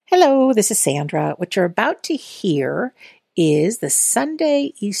Hello, this is Sandra. What you're about to hear is the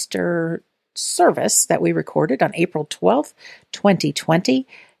Sunday Easter service that we recorded on April 12th, 2020.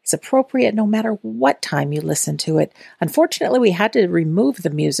 It's appropriate no matter what time you listen to it. Unfortunately, we had to remove the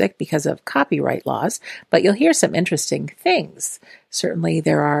music because of copyright laws, but you'll hear some interesting things. Certainly,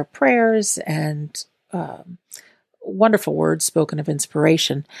 there are prayers and wonderful words spoken of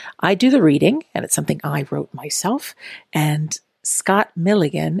inspiration. I do the reading, and it's something I wrote myself, and Scott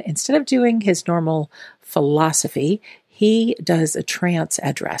Milligan, instead of doing his normal philosophy, he does a trance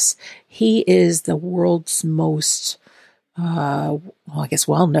address. He is the world's most,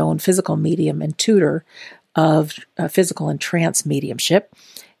 well-known physical medium and tutor of physical and trance mediumship.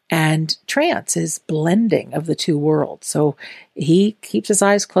 And trance is blending of the two worlds. So he keeps his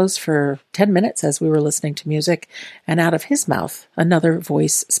eyes closed for 10 minutes as we were listening to music, and out of his mouth, another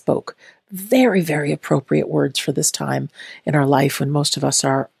voice spoke. Very, very appropriate words for this time in our life when most of us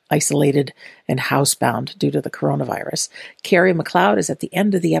are isolated and housebound due to the coronavirus. Carrie McLeod is at the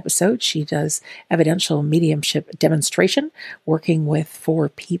end of the episode. She does evidential mediumship demonstration, working with 4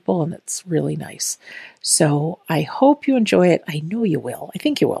 people, and it's really nice. So I hope you enjoy it. I know you will. I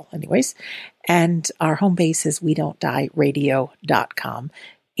think you will, anyways. And our home base is WeDon'tDieRadio.com.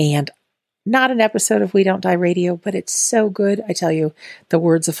 And not an episode of We Don't Die Radio, but it's so good. I tell you, the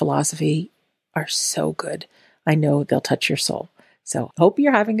words of philosophy are so good. I know they'll touch your soul. So hope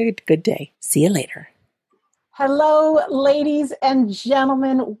you're having a good day. See you later. Hello, ladies and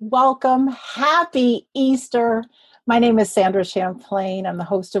gentlemen. Welcome. Happy Easter. My name is Sandra Champlain. I'm the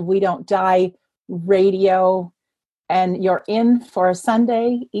host of We Don't Die Radio. And you're in for a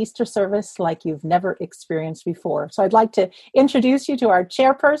Sunday Easter service like you've never experienced before. So I'd like to introduce you to our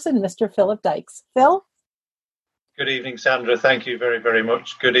chairperson, Mr. Philip Dykes. Phil? Good evening, Sandra. Thank you very, very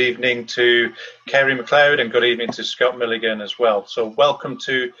much. Good evening to Carrie McLeod and good evening to Scott Milligan as well. So welcome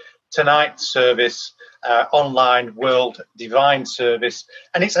to tonight's service, online World Divine Service.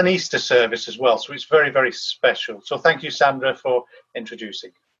 And it's an Easter service as well. So it's very, very special. So thank you, Sandra, for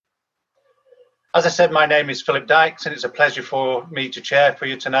introducing. As I said, my name is Philip Dykes, and it's a pleasure for me to chair for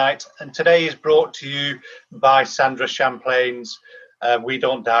you tonight. And today is brought to you by Sandra Champlain's We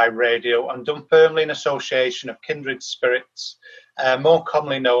Don't Die Radio, and Dunfermline Association of Kindred Spirits, more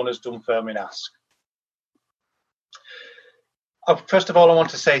commonly known as Dunfermline Ask. First of all, I want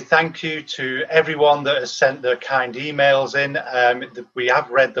to say thank you to everyone that has sent their kind emails in. We have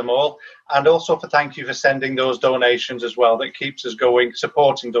read them all. And also thank you for sending those donations as well. That keeps us going,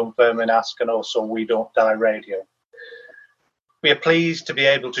 supporting Dunfermline Ask and also We Don't Die Radio. We are pleased to be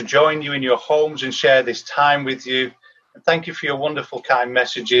able to join you in your homes and share this time with you. And thank you for your wonderful, kind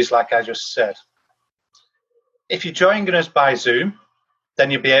messages, like I just said. If you're joining us by Zoom,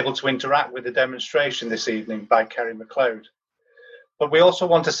 then you'll be able to interact with the demonstration this evening by Carrie McLeod. But we also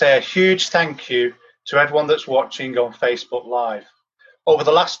want to say a huge thank you to everyone that's watching on Facebook Live. Over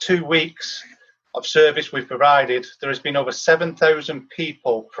the last 2 weeks of service we've provided, there has been over 7,000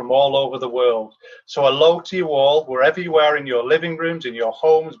 people from all over the world. So hello to you all, wherever you are, in your living rooms, in your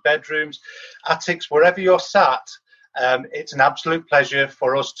homes, bedrooms, attics, wherever you're sat. It's an absolute pleasure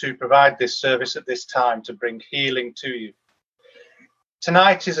for us to provide this service at this time to bring healing to you.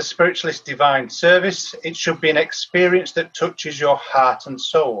 Tonight is a spiritualist divine service. It should be an experience that touches your heart and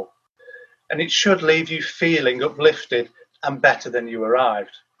soul. And it should leave you feeling uplifted and better than you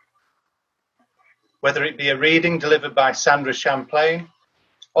arrived. Whether it be a reading delivered by Sandra Champlain,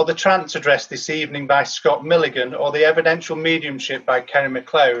 or the trance address this evening by Scott Milligan, or the evidential mediumship by Carrie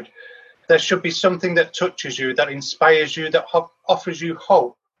McLeod, there should be something that touches you, that inspires you, that offers you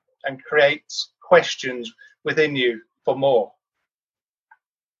hope and creates questions within you for more.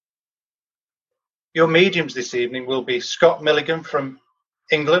 Your mediums this evening will be Scott Milligan from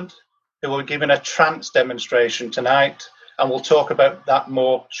England, who will be giving a trance demonstration tonight, and we'll talk about that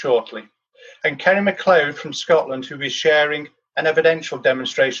more shortly. And Carrie McLeod from Scotland, who is sharing an evidential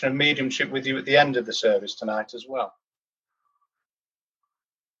demonstration of mediumship with you at the end of the service tonight as well.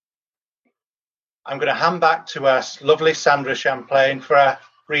 I'm going to hand back to our lovely Sandra Champlain for our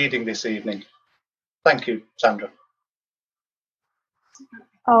reading this evening. Thank you, Sandra.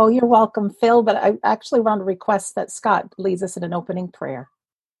 Oh, you're welcome, Phil, but I actually want to request that Scott leads us in an opening prayer.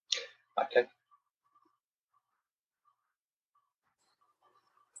 Okay.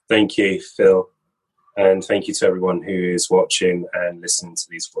 Thank you, Phil, and thank you to everyone who is watching and listening to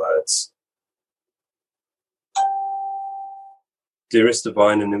these words. Dearest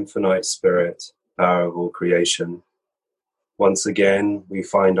divine and infinite spirit, power of all creation, once again we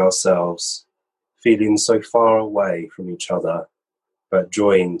find ourselves feeling so far away from each other, but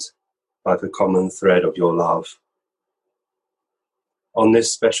joined by the common thread of your love. On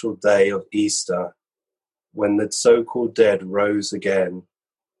this special day of Easter, when the so-called dead rose again,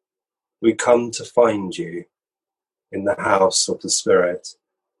 we come to find you in the house of the Spirit,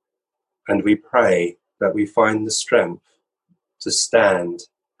 and we pray that we find the strength to stand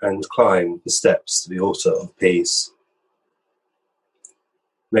and climb the steps to the altar of peace.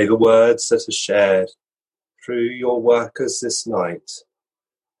 May the words that are shared through your workers this night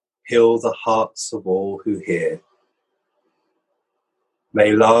heal the hearts of all who hear.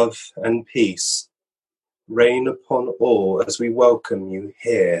 May love and peace reign upon all as we welcome you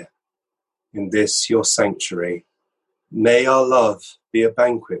here in this your sanctuary. May our love be a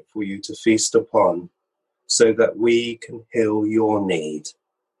banquet for you to feast upon, so that we can heal your need.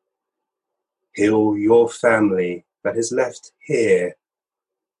 Heal your family that is left here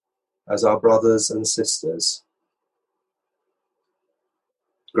as our brothers and sisters.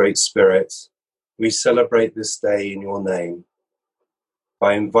 Great Spirit, we celebrate this day in your name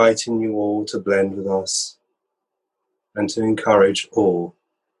by inviting you all to blend with us and to encourage all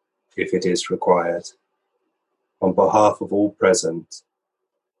if it is required. On behalf of all present,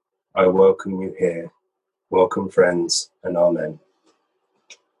 I welcome you here. Welcome, friends, and amen.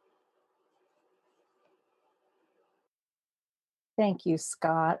 Thank you,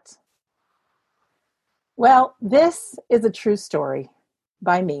 Scott. Well, this is a true story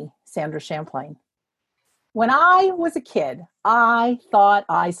by me, Sandra Champlain. When I was a kid, I thought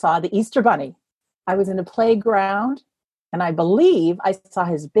I saw the Easter Bunny. I was in a playground, and I believe I saw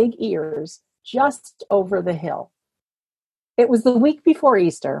his big ears just over the hill. It was the week before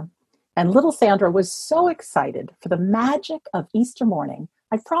Easter, and little Sandra was so excited for the magic of Easter morning,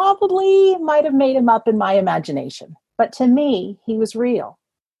 I probably might have made him up in my imagination. But to me, he was real.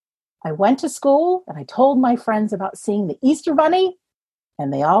 I went to school, and I told my friends about seeing the Easter Bunny,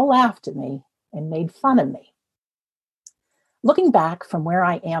 and they all laughed at me and made fun of me. Looking back from where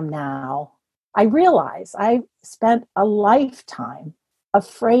I am now, I realize I spent a lifetime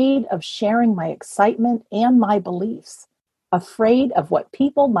afraid of sharing my excitement and my beliefs, afraid of what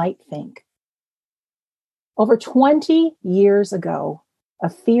people might think. Over 20 years ago, a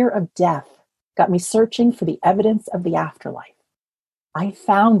fear of death got me searching for the evidence of the afterlife. I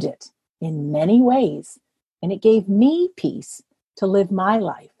found it in many ways, and it gave me peace to live my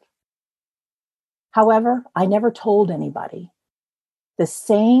life. However, I never told anybody. The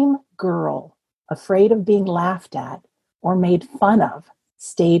same girl, afraid of being laughed at or made fun of,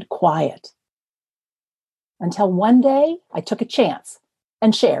 stayed quiet. Until one day, I took a chance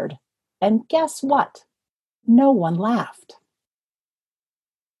and shared. And guess what? No one laughed.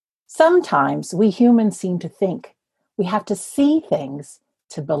 Sometimes we humans seem to think we have to see things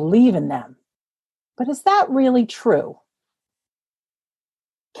to believe in them. But is that really true?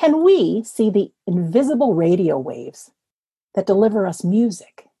 Can we see the invisible radio waves that deliver us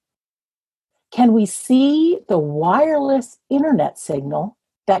music? Can we see the wireless internet signal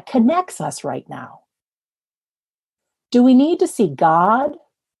that connects us right now? Do we need to see God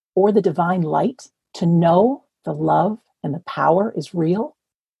or the divine light to know the love and the power is real?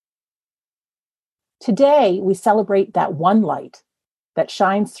 Today, we celebrate that one light that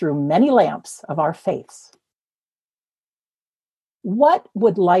shines through many lamps of our faiths. What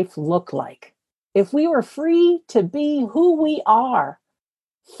would life look like if we were free to be who we are,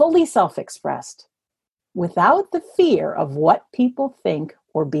 fully self-expressed, without the fear of what people think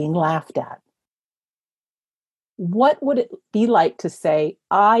or being laughed at? What would it be like to say,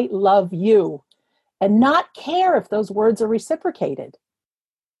 I love you, and not care if those words are reciprocated?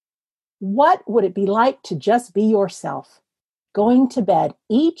 What would it be like to just be yourself, going to bed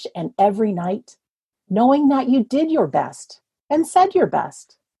each and every night, knowing that you did your best and said your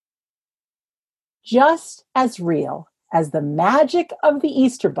best? Just as real as the magic of the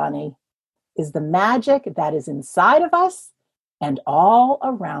Easter Bunny is the magic that is inside of us and all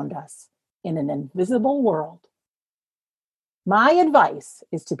around us in an invisible world. My advice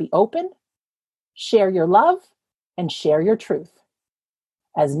is to be open, share your love, and share your truth.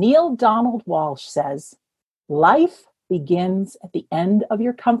 As Neil Donald Walsh says, life begins at the end of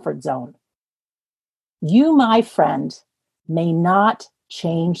your comfort zone. You, my friend, may not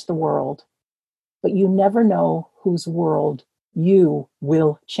change the world, but you never know whose world you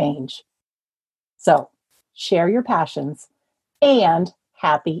will change. So, share your passions and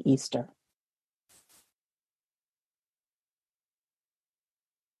happy Easter.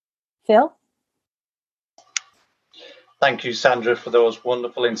 Phil? Thank you, Sandra, for those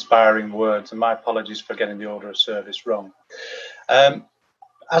wonderful, inspiring words, and my apologies for getting the order of service wrong.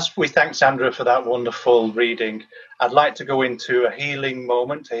 As we thank Sandra for that wonderful reading, I'd like to go into a healing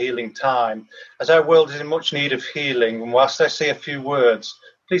moment, a healing time, as our world is in much need of healing. And whilst I say a few words,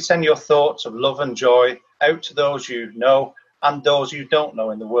 please send your thoughts of love and joy out to those you know and those you don't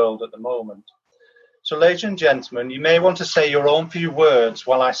know in the world at the moment. So, ladies and gentlemen, you may want to say your own few words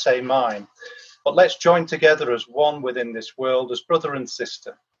while I say mine, but let's join together as one within this world, as brother and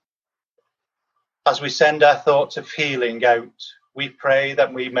sister. As we send our thoughts of healing out, we pray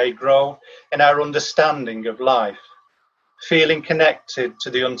that we may grow in our understanding of life, feeling connected to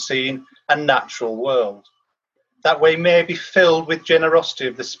the unseen and natural world, that we may be filled with generosity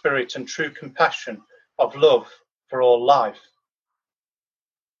of the spirit and true compassion of love for all life.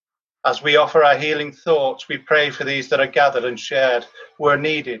 As we offer our healing thoughts, we pray for these that are gathered and shared where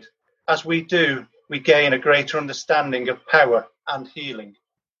needed. As we do, we gain a greater understanding of power and healing,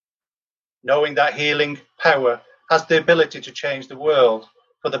 knowing that healing power has the ability to change the world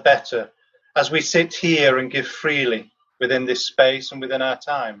for the better, as we sit here and give freely within this space and within our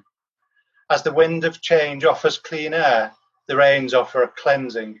time. As the wind of change offers clean air, the rains offer a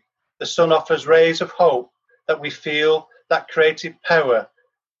cleansing, the sun offers rays of hope, that we feel that creative power,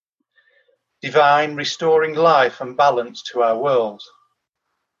 divine, restoring life and balance to our world.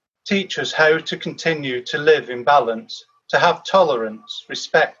 Teach us how to continue to live in balance, to have tolerance,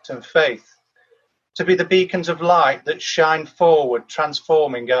 respect and faith, to be the beacons of light that shine forward,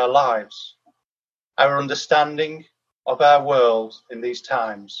 transforming our lives, our understanding of our world in these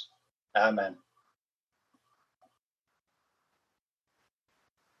times. Amen.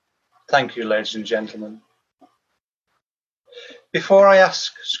 Thank you, ladies and gentlemen. Before I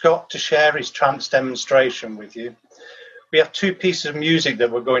ask Scott to share his trance demonstration with you, we have two pieces of music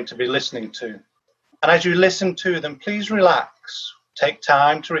that we're going to be listening to. And as you listen to them, please relax, take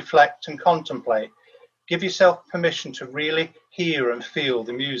time to reflect and contemplate. Give yourself permission to really hear and feel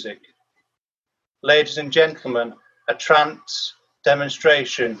the music. Ladies and gentlemen, a trance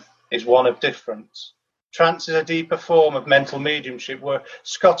demonstration is one of difference. Trance is a deeper form of mental mediumship where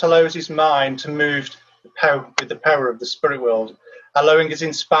Scott allows his mind to move with the power of the spirit world, allowing his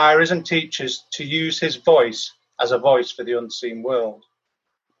inspirers and teachers to use his voice as a voice for the unseen world.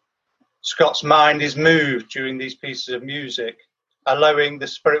 Scott's mind is moved during these pieces of music, allowing the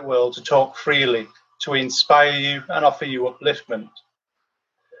spirit world to talk freely, to inspire you and offer you upliftment.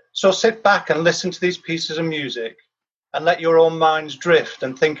 So sit back and listen to these pieces of music and let your own minds drift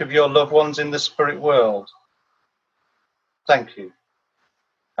and think of your loved ones in the spirit world. Thank you.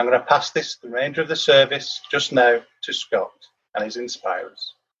 I'm going to pass the remainder of the service just now to Scott and his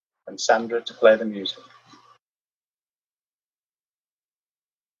inspirers, and Sandra to play the music.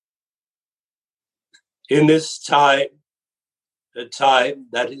 In this time, a time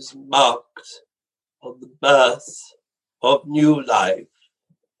that is marked of the birth of new life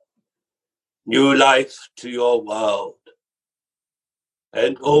to your world,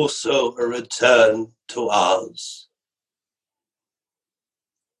 and also a return to ours.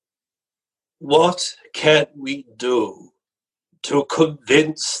 What can we do to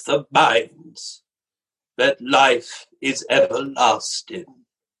convince the minds that life is everlasting?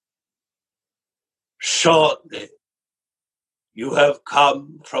 Surely you have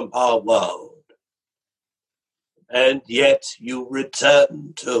come from our world, and yet you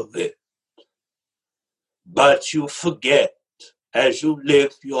return to it. But you forget, as you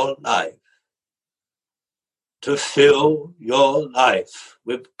live your life, to fill your life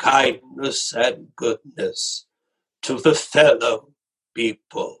with kindness and goodness to the fellow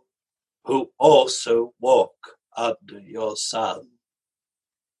people who also walk under your sun.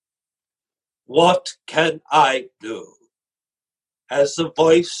 What can I do as the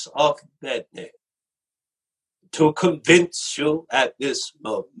voice of many to convince you at this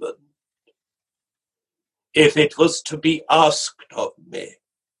moment? If it was to be asked of me,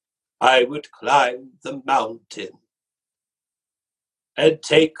 I would climb the mountain and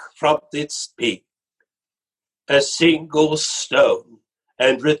take from its peak a single stone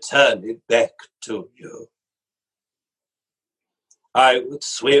and return it back to you. I would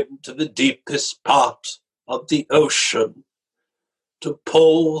swim to the deepest part of the ocean to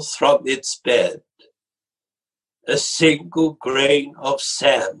pull from its bed a single grain of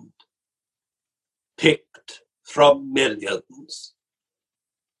sand picked from millions,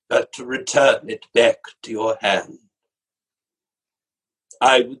 but to return it back to your hand.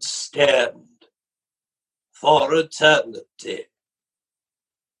 I would stand for eternity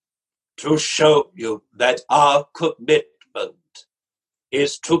to show you that our commitment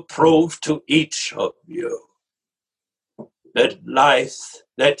is to prove to each of you that life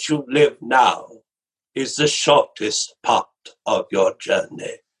that you live now is the shortest part of your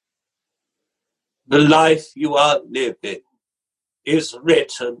journey. The life you are living is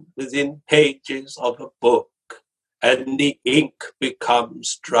written within pages of a book, and the ink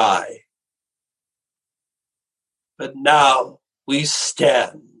becomes dry. But now we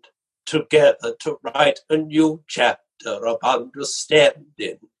stand together to write a new chapter of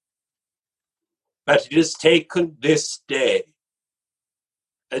understanding. But it has taken this day,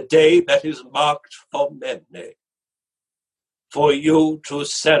 a day that is marked for many, for you to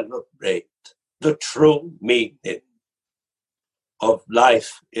celebrate the true meaning of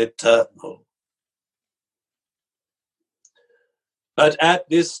life eternal. But at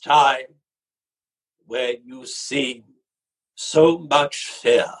this time, where you see so much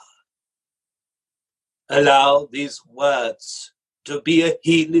fear, allow these words to be a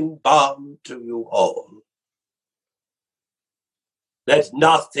healing balm to you all. That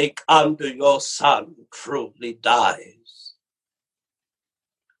nothing under your sun truly dies.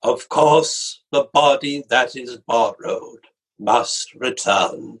 Of course, the body that is borrowed must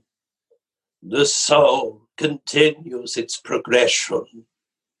return. The soul continues its progression,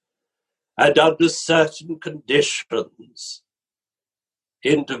 and under certain conditions,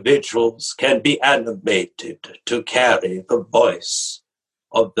 individuals can be animated to carry the voice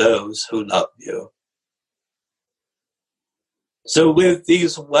of those who love you. So with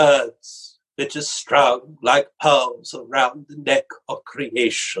these words that are strung like pearls around the neck of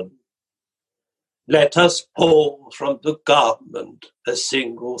creation, let us pull from the garment a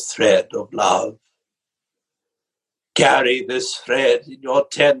single thread of love. Carry this thread in your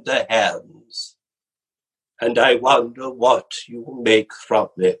tender hands, and I wonder what you will make from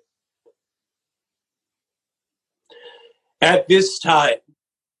it. At this time,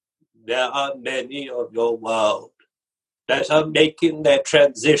 there are many of your world that are making their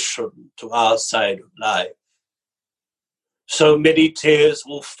transition to our side of life. So many tears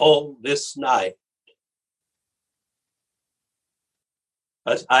will fall this night.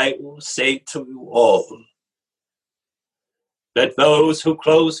 But I will say to you all that those who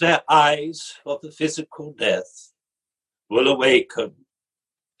close their eyes for the physical death will awaken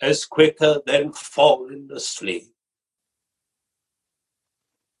as quicker than falling asleep.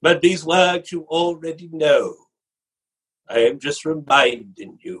 But these words you already know. I am just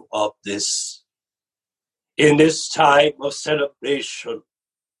reminding you of this. In this time of celebration,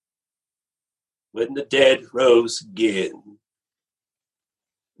 when the dead rose again,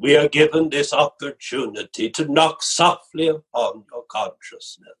 we are given this opportunity to knock softly upon your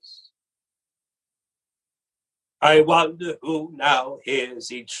consciousness. I wonder who now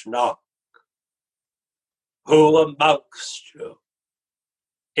hears each knock, who amongst you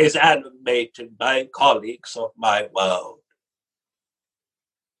is animated by colleagues of my world.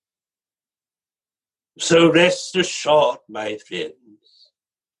 So rest assured, my friends,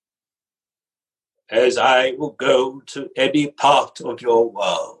 as I will go to any part of your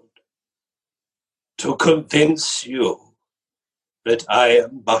world to convince you that I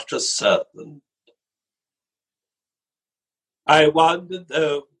am but a servant. I wonder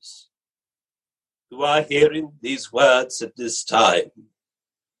those who are hearing these words at this time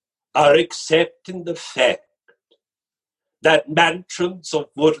are accepting the fact that mansions of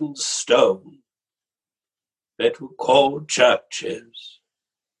wood and stone that were called churches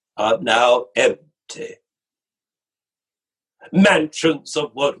are now empty. Mansions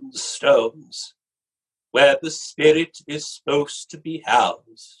of wood and stones where the spirit is supposed to be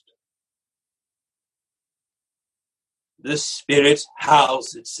housed. The spirit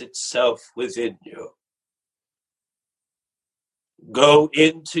houses itself within you. Go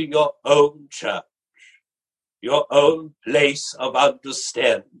into your own church, your own place of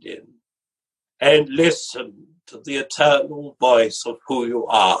understanding, and listen to the eternal voice of who you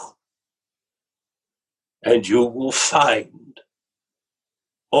are. And you will find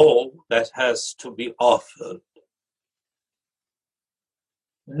all that has to be offered.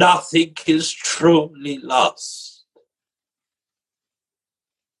 Nothing is truly lost.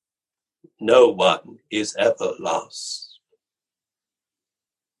 No one is ever lost.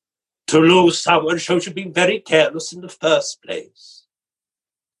 To lose someone shows you being very careless in the first place.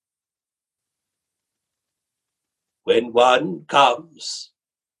 When one comes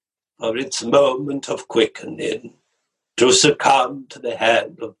for its moment of quickening, to succumb to the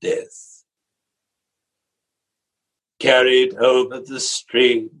hand of death, carried over the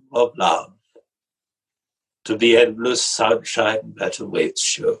stream of love to the endless sunshine that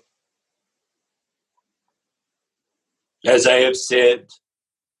awaits you. As I have said,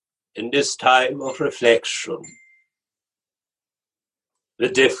 in this time of reflection, the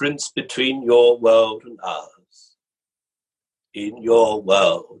difference between your world and ours. In your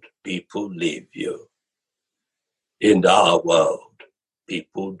world, people leave you. In our world,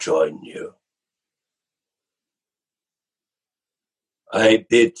 people join you. I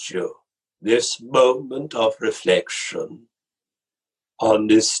bid you this moment of reflection on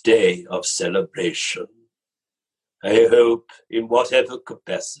this day of celebration. I hope in whatever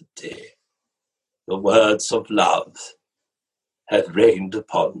capacity the words of love have rained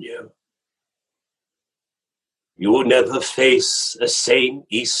upon you. You will never face a same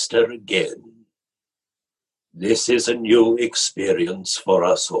Easter again. This is a new experience for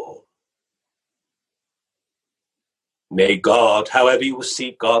us all. May God, however you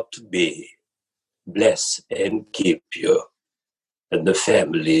see God to be, bless and keep you and the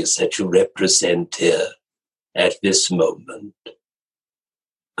families that you represent here at this moment.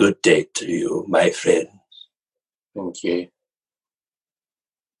 Good day to you, my friends. Thank you.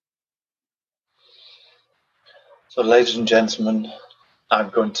 So, ladies and gentlemen, I'm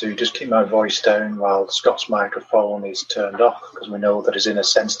going to just keep my voice down while Scott's microphone is turned off, because we know that he's in a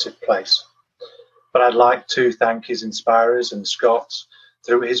sensitive place. But I'd like to thank his inspirers and Scott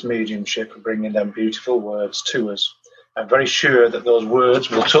through his mediumship for bringing them beautiful words to us. I'm very sure that those words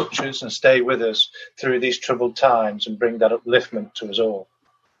will touch us and stay with us through these troubled times and bring that upliftment to us all.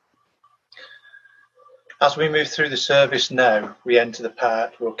 As we move through the service now, we enter the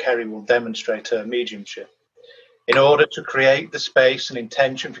part where Kerry will demonstrate her mediumship. In order to create the space and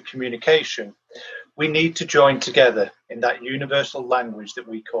intention for communication, we need to join together in that universal language that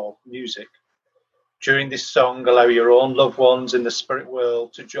we call music. During this song, allow your own loved ones in the spirit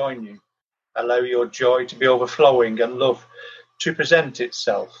world to join you. Allow your joy to be overflowing and love to present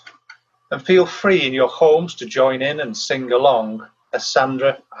itself. And feel free in your homes to join in and sing along. As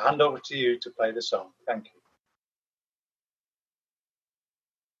Sandra, I hand over to you to play the song. Thank you.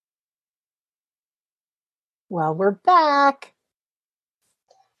 Well, we're back.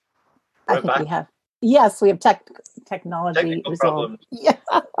 I think back. we have. Yes, we have technology Technical resolved. problems. Yeah.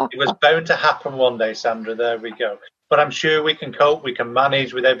 It was bound to happen one day, Sandra. There we go. But I'm sure we can cope. We can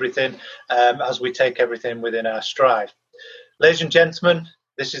manage with everything as we take everything within our stride. Ladies and gentlemen,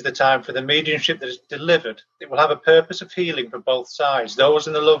 this is the time for the mediumship that is delivered. It will have a purpose of healing for both sides, those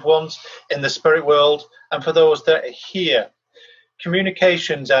in the loved ones, in the spirit world, and for those that are here.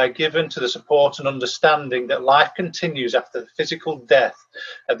 Communications are given to the support and understanding that life continues after the physical death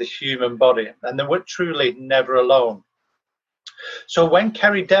of the human body, and that we're truly never alone. So when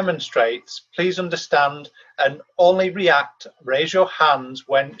Kerry demonstrates, please understand and only react, raise your hands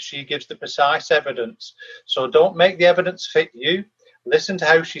when she gives the precise evidence. So don't make the evidence fit you. Listen to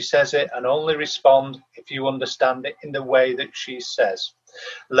how she says it and only respond if you understand it in the way that she says.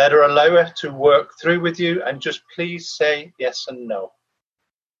 Let her allow her to work through with you and just please say yes and no.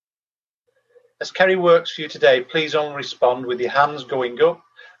 As Kerry works for you today, please only respond with your hands going up.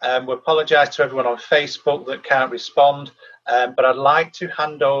 We apologise to everyone on Facebook that can't respond, but I'd like to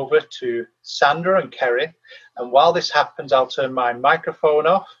hand over to Sandra and Kerry. And while this happens, I'll turn my microphone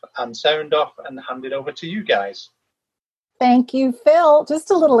off and sound off and hand it over to you guys. Thank you, Phil. Just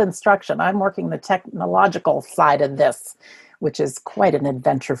a little instruction. I'm working the technological side of this, which is quite an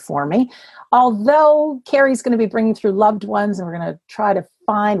adventure for me. Although Kerry's going to be bringing through loved ones and we're going to try to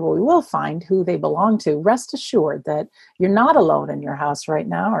find, well, we will find who they belong to. Rest assured that you're not alone in your house right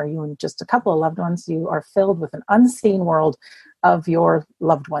now, or you and just a couple of loved ones. You are filled with an unseen world of your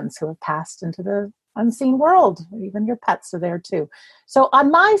loved ones who have passed into the unseen world. Even your pets are there too. So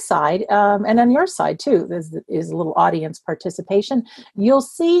on my side, and on your side too, is a little audience participation. You'll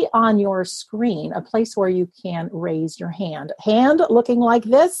see on your screen a place where you can raise your hand. Hand looking like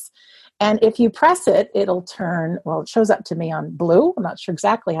this. And if you press it, it'll turn, well, it shows up to me on blue. I'm not sure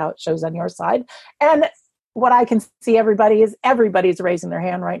exactly how it shows on your side. And what I can see everybody's raising their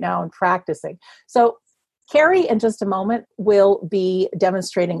hand right now and practicing. So Kerry, in just a moment, will be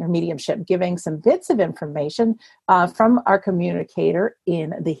demonstrating her mediumship, giving some bits of information from our communicator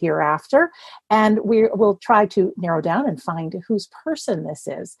in the hereafter. And we will try to narrow down and find whose person this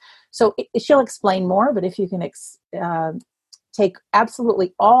is. So she'll explain more, but if you can take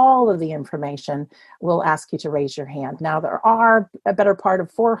absolutely all of the information, we'll ask you to raise your hand. Now, there are a better part of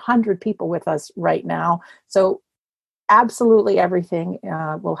 400 people with us right now. So absolutely everything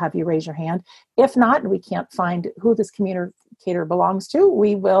will have you raise your hand. If not, we can't find who this communicator belongs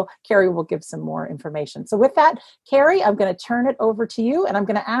to, Kerry will give some more information. So with that, Kerry, I'm going to turn it over to you, and I'm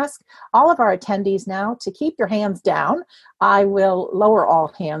going to ask all of our attendees now to keep your hands down. I will lower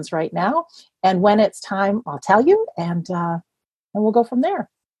all hands right now, and when it's time, I'll tell you, and we'll go from there.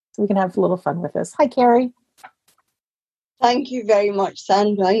 So we can have a little fun with this. Hi, Kerry. Thank you very much,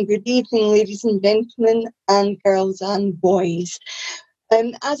 Sandra, and good evening, ladies and gentlemen, and girls and boys.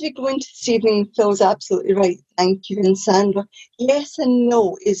 As we go into this evening, Phil's absolutely right. Thank you, and Sandra. Yes and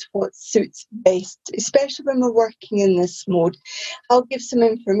no is what suits best, especially when we're working in this mode. I'll give some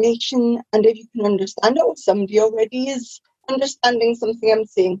information, and if you can understand it, or somebody already is understanding something I'm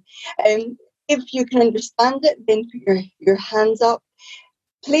saying. If you can understand it, then put your hands up.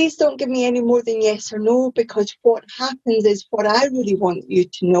 Please don't give me any more than yes or no, because what happens is, what I really want you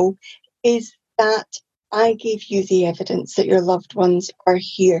to know is that I gave you the evidence that your loved ones are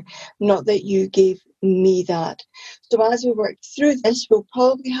here, not that you gave me that. So as we work through this, we'll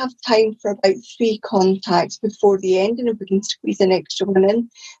probably have time for about 3 contacts before the end, and if we can squeeze an extra one in,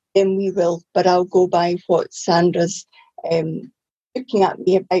 then we will. But I'll go by what Sandra's looking at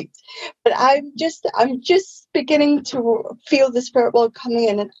me about. But I'm just beginning to feel the spirit world coming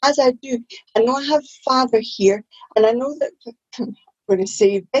in, and as I do, I know I have Father here, and I know that I'm going to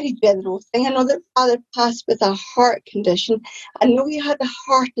say a very general thing. I know that Father passed with a heart condition. I know he had a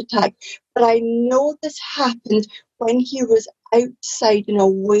heart attack, but I know this happened when he was outside and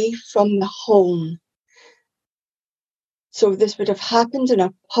away from the home. So this would have happened in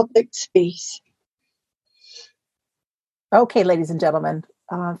a public space. Okay, ladies and gentlemen,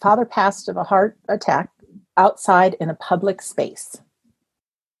 Father passed of a heart attack outside in a public space.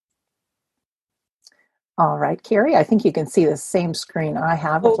 All right, Carrie, I think you can see the same screen I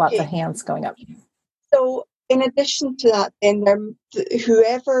have with lots of hands going up. So in addition to that, then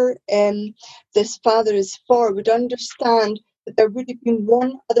whoever this father is for would understand that there would have been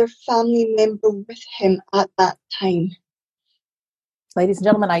one other family member with him at that time. Ladies and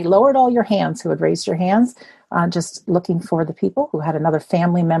gentlemen, I lowered all your hands who had raised your hands, just looking for the people who had another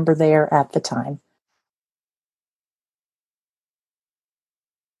family member there at the time.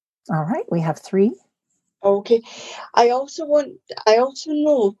 All right, we have 3. Okay. I also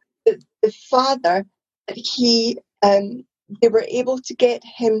know that the father, that they were able to get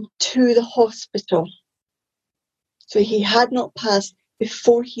him to the hospital. So he had not passed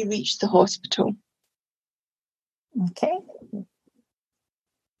before he reached the hospital. Okay.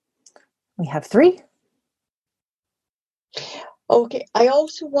 We have 3. Okay. I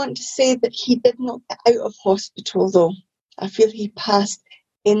also want to say that he did not get out of hospital, though. I feel he passed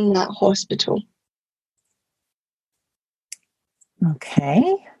in that hospital.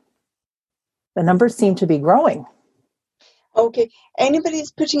 Okay. The numbers seem to be growing. Okay. Anybody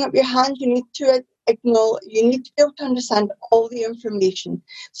that's putting up your hand, you need to acknowledge, you need to be able to understand all the information.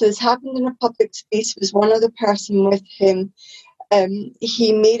 So this happened in a public space. There was one other person with him.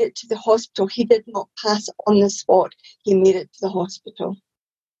 He made it to the hospital. He did not pass on the spot. He made it to the hospital.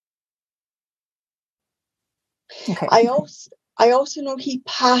 Okay. I also know he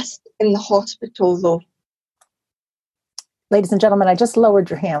passed in the hospital, though. Ladies and gentlemen, I just lowered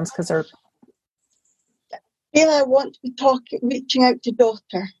your hands because they're... I want to be reaching out to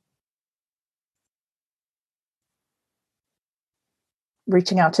daughter.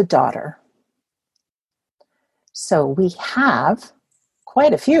 Reaching out to daughter. So we have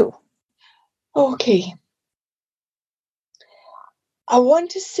quite a few. Okay. I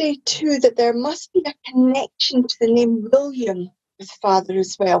want to say, too, that there must be a connection to the name William with Father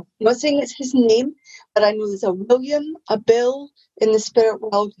as well. I'm not saying it's his name, but I know there's a William, a Bill in the spirit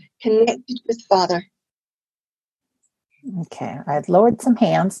world connected with Father. Okay, I've lowered some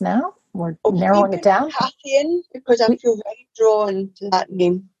hands now. We're narrowing it down. Kathy in, because I feel very drawn to that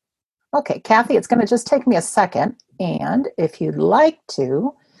name. Okay, Kathy, it's going to just take me a second. And if you'd like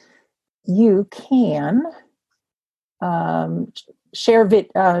to, you can share I'm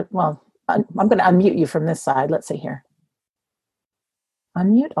going to unmute you from this side. Let's see here.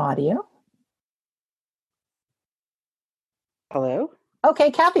 Unmute audio. Hello?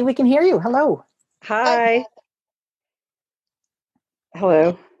 Okay, Kathy, we can hear you. Hello. Hi.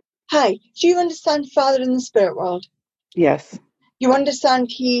 Hello. Hi. Do you understand Father in the spirit world? Yes. You understand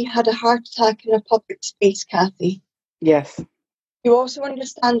he had a heart attack in a public space, Kathy? Yes. You also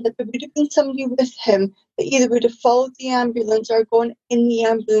understand that there would have been somebody with him that either would have followed the ambulance or gone in the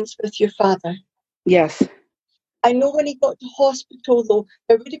ambulance with your father? Yes. I know when he got to hospital, though,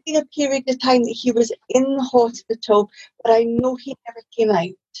 there would have been a period of time that he was in the hospital, but I know he never came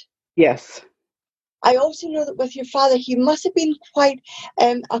out. Yes. I also know that with your father, he must have been quite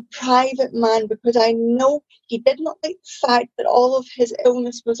a private man, because I know he did not like the fact that all of his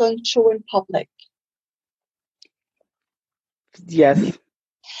illness was on show in public. Yes.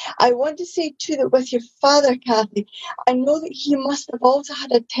 I want to say, too, that with your father, Kathy, I know that he must have also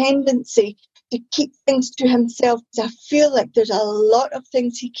had a tendency to keep things to himself, because I feel like there's a lot of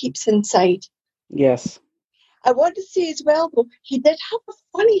things he keeps inside. Yes. I want to say as well, though, he did have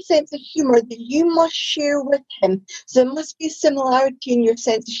a funny sense of humour that you must share with him. So there must be a similarity in your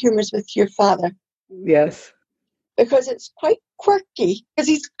sense of humour with your father. Yes. Because it's quite quirky, because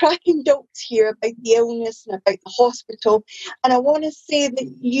he's cracking jokes here about the illness and about the hospital. And I want to say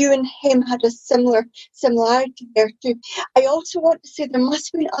that you and him had a similarity there too. I also want to say there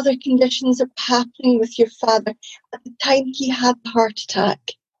must have been other conditions that were happening with your father at the time he had the heart attack.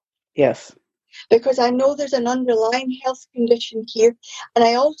 Yes. Because I know there's an underlying health condition here, and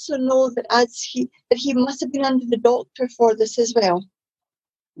I also know that he must have been under the doctor for this as well.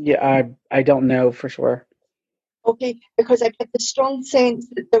 Yeah, I don't know for sure. Okay, because I get the strong sense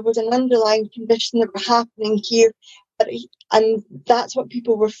that there was an underlying condition that were happening here, and that's what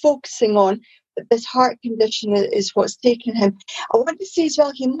people were focusing on. That this heart condition is what's taken him. I want to say as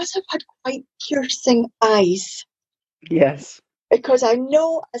well, he must have had quite piercing eyes. Yes. Because I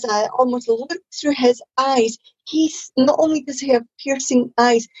know as I almost look through his eyes, he's not only does he have piercing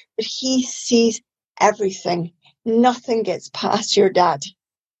eyes, but he sees everything. Nothing gets past your dad.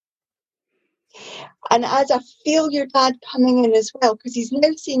 And as I feel your dad coming in as well, because he's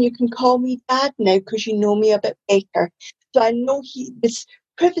now saying you can call me dad now because you know me a bit better. So I know this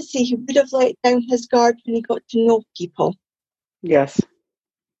privacy, he would have let down his guard when he got to know people. Yes.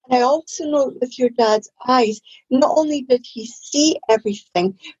 And I also know with your dad's eyes, not only did he see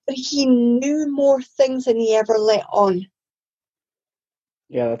everything, but he knew more things than he ever let on.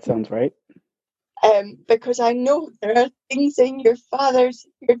 Yeah, that sounds right. Because I know there are things in your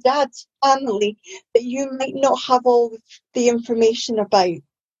dad's family that you might not have all the information about.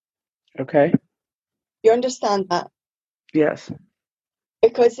 Okay. You understand that? Yes.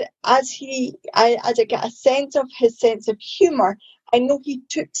 Because as I get a sense of his sense of humour, I know he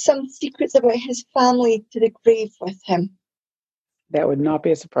took some secrets about his family to the grave with him. That would not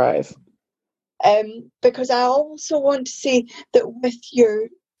be a surprise. Because I also want to say that with your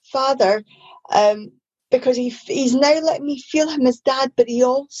father, because he's now letting me feel him as dad, but he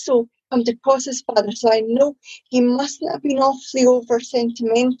also comes across as father. So I know he mustn't have been awfully over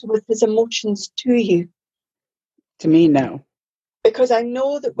sentimental with his emotions to you. To me, no. Because I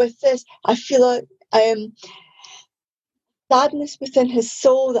know that with this, I feel a sadness within his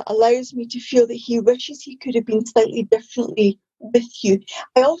soul that allows me to feel that he wishes he could have been slightly differently with you.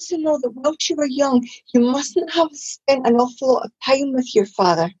 I also know that whilst you were young, you mustn't have spent an awful lot of time with your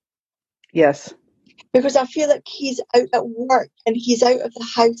father. Yes. Because I feel like he's out at work and he's out of the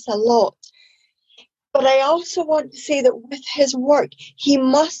house a lot. But I also want to say that with his work, he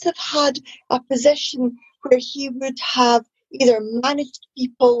must have had a position where he would have either managed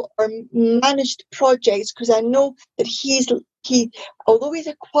people or managed projects, because I know that although he's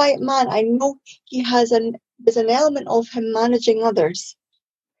a quiet man, I know there's an element of him managing others.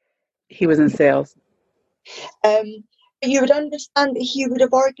 He was in sales. But you would understand that he would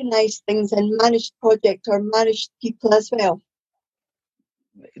have organised things and managed projects or managed people as well.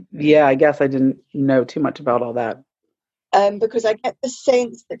 Yeah, I guess I didn't know too much about all that. Because I get the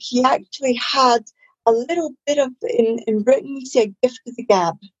sense that he actually had a little bit of, in Britain we say, a gift of the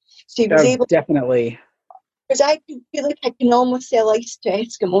gab. So he was able to, definitely. because I feel like I can almost sell ice to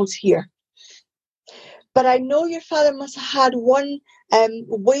Eskimos here. But I know your father must have had one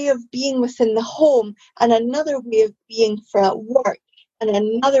way of being within the home and another way of being for at work and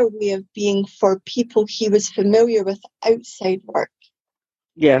another way of being for people he was familiar with outside work.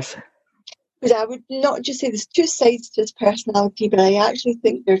 Yes. Because I would not just say there's two sides to his personality, but I actually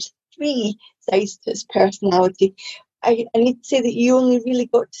think there's three sides to his personality. I need to say that you only really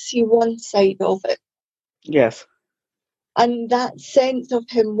got to see one side of it. Yes. And that sense of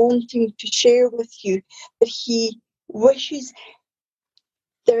him wanting to share with you that he wishes,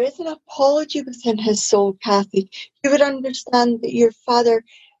 there is an apology within his soul, Kathy. You would understand that your father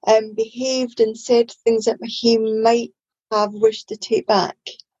behaved and said things that he might have wished to take back.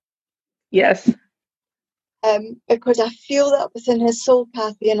 Yes. Because I feel that within his soul,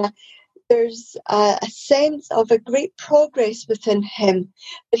 Kathy, and there's a sense of a great progress within him,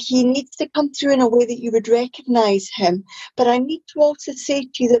 that he needs to come through in a way that you would recognise him. But I need to also say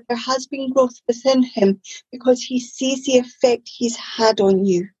to you that there has been growth within him because he sees the effect he's had on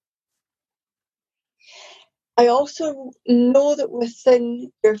you. I also know that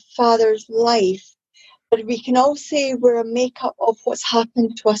within your father's life, but we can all say we're a make-up of what's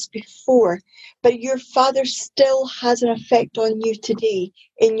happened to us before. But your father still has an effect on you today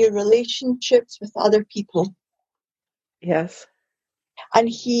in your relationships with other people. Yes. And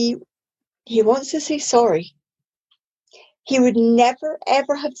he wants to say sorry. He would never,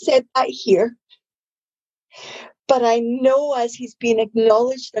 ever have said that here. But I know as he's been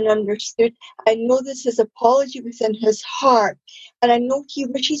acknowledged and understood, I know this is apology within his heart. And I know he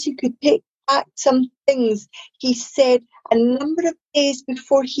wishes he could take back some things he said a number of days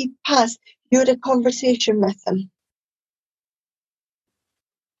before he passed. You had a conversation with him.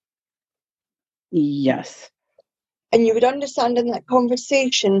 Yes. And you would understand in that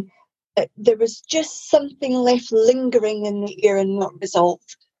conversation that there was just something left lingering in the air and not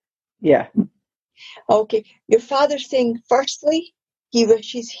resolved. Yeah. Okay. Your father's saying, firstly, he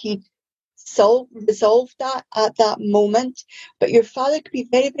wishes he'd resolved that at that moment. But your father could be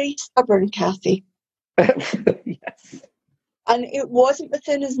very, very stubborn, Kathy. Yes. And it wasn't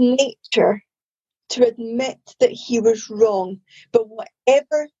within his nature to admit that he was wrong. But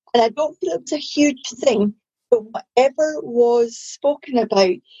whatever, and I don't feel it was a huge thing, but whatever was spoken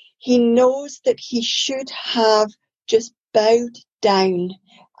about, he knows that he should have just bowed down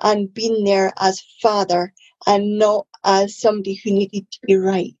and been there as father and not as somebody who needed to be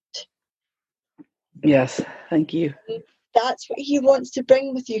right. Yes. Thank you. That's what he wants to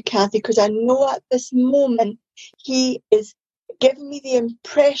bring with you, Kathy, because I know at this moment he is giving me the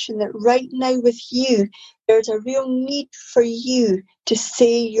impression that right now with you, there's a real need for you to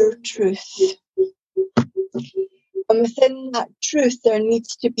say your truth. And within that truth, there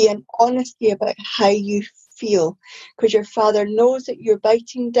needs to be an honesty about how you feel, because your father knows that you're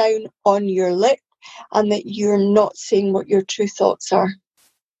biting down on your lip and that you're not saying what your true thoughts are.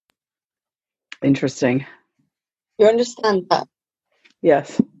 Interesting. You understand that?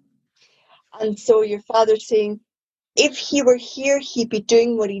 Yes. And so your father's saying, if he were here, he'd be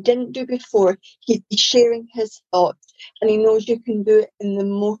doing what he didn't do before. He'd be sharing his thoughts. And he knows you can do it in the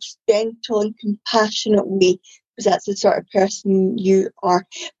most gentle and compassionate way, because that's the sort of person you are.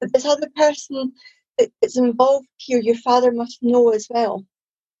 But this other person that's involved here, your father must know as well.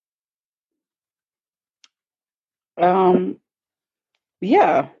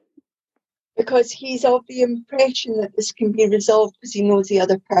 Yeah. Because he's of the impression that this can be resolved because he knows the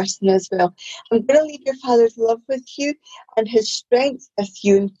other person as well. I'm going to leave your father's love with you and his strength with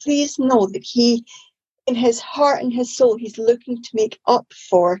you. And please know that he, in his heart and his soul, he's looking to make up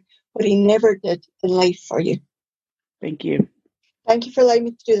for what he never did in life for you. Thank you. Thank you for allowing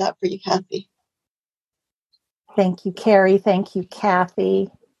me to do that for you, Kathy. Thank you, Carrie. Thank you, Kathy.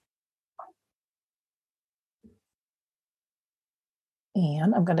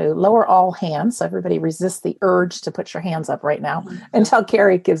 And I'm going to lower all hands so everybody resists the urge to put your hands up right now until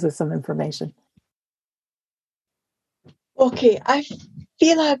Carrie gives us some information. Okay, I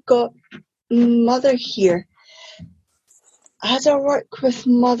feel I've got Mother here. As I work with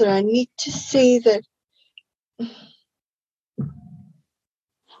Mother, I need to say that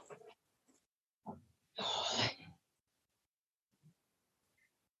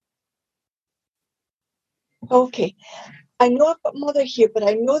okay, I know I've got Mother here, but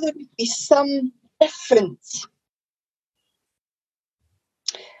I know there would be some difference.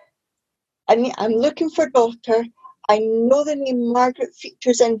 I'm looking for daughter. I know the name Margaret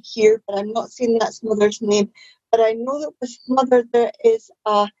features in here, but I'm not saying that's Mother's name. But I know that with Mother there is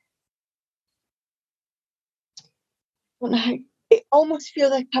I almost feel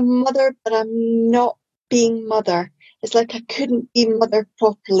like I'm Mother, but I'm not being Mother. It's like I couldn't be Mother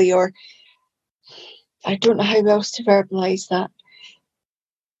properly, or I don't know how else to verbalize that.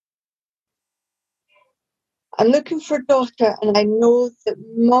 I'm looking for daughter, and I know that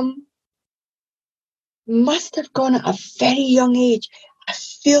Mum must have gone at a very young age. I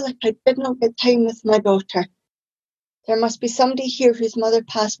feel like I did not get time with my daughter. There must be somebody here whose mother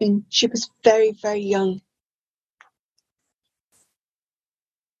passed when she was very, very young.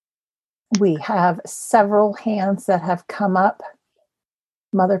 We have several hands that have come up.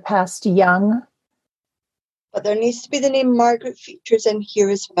 Mother passed young. But there needs to be the name Margaret features in here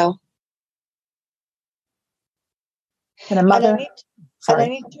as well. And a mother. And I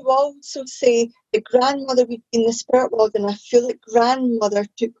need to also say the grandmother would be in the spirit world, and I feel that grandmother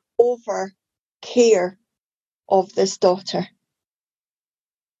took over care of this daughter.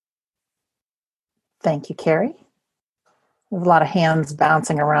 Thank you, Carrie. There's a lot of hands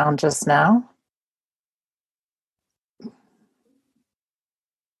bouncing around just now.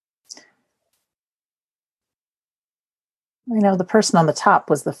 I know the person on the top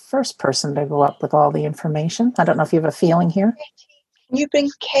was the first person to go up with all the information. I don't know if you have a feeling here. Can you bring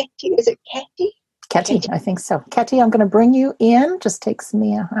Ketty? Is it Ketty? Ketty, I think so. Ketty, I'm going to bring you in. Just takes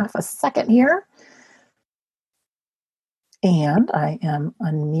me half a second here. And I am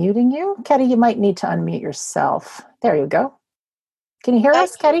unmuting you. Ketty, you might need to unmute yourself. There you go. Can you hear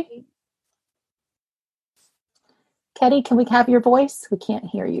us, Ketty? Ketty, can we have your voice? We can't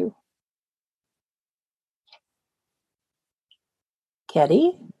hear you.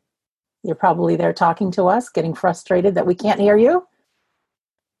 Ketty, you're probably there talking to us, getting frustrated that we can't hear you.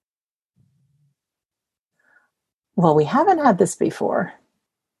 Well, we haven't had this before.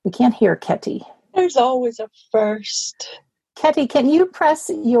 We can't hear Ketty. There's always a first. Ketty, can you press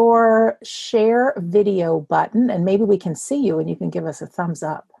your share video button and maybe we can see you and you can give us a thumbs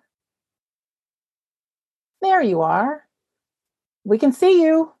up. There you are. We can see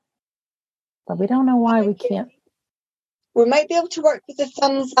you, but we don't know why we can't. We might be able to work with the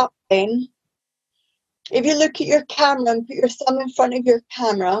thumbs up then. If you look at your camera and put your thumb in front of your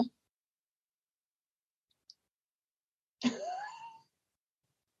camera.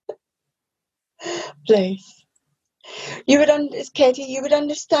 Please. Katie, you would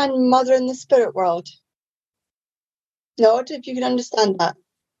understand Mother in the spirit world. Nod if you can understand that.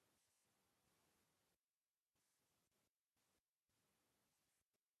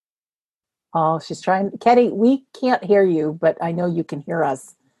 Oh, she's trying. Ketty, we can't hear you, but I know you can hear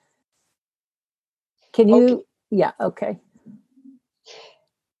us. Can you? Okay. Yeah, okay.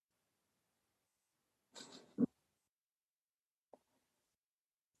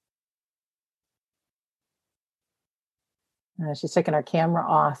 She's taking our camera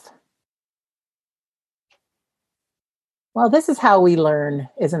off. Well, this is how we learn,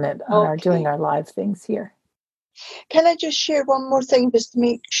 isn't it? On our doing our live things here. Can I just share one more thing just to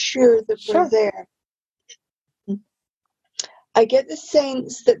make sure that we're there? I get the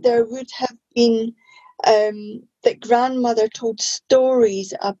sense that there would have been, that grandmother told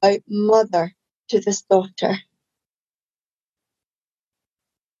stories about Mother to this daughter.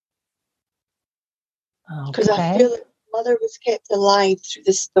 Because I feel that Mother was kept alive through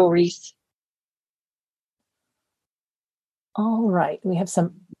the stories. All right. We have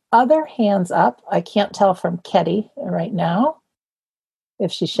some other hands up. I can't tell from Ketty right now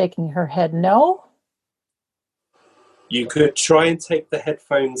if she's shaking her head no. You could try and take the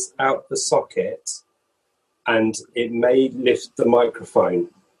headphones out the socket and it may lift the microphone.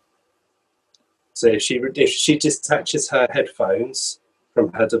 So if she detaches her headphones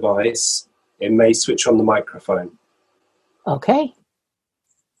from her device, it may switch on the microphone. Okay.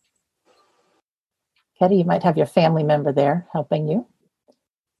 Ketty, you might have your family member there helping you.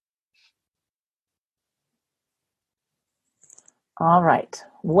 All right.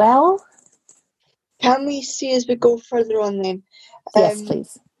 Well, can we see as we go further on then? Yes,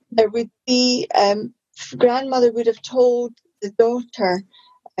 please. There would be, grandmother would have told the daughter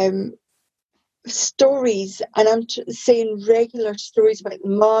stories, and I'm saying regular stories about the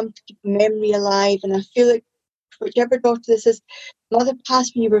mom to keep memory alive. And I feel like whichever daughter this is, Mother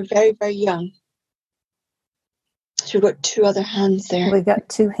passed when you were very, very young. So we've got two other hands there. We've got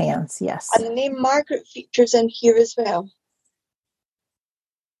two hands, yes. And the name Margaret features in here as well.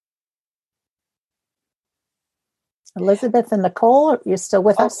 Elizabeth and Nicole, you're still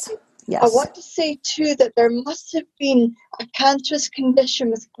with us? Yes. I want to say too that there must have been a cancerous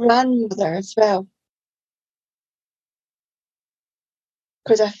condition with grandmother as well.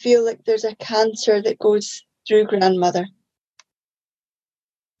 Because I feel like there's a cancer that goes through grandmother.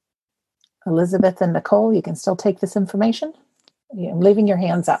 Elizabeth and Nicole, you can still take this information. I'm leaving your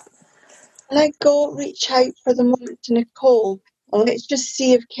hands up. Can I go reach out for the moment to Nicole? And let's just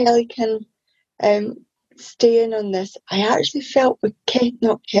see if Kelly can stay in on this. I actually felt with Ketty.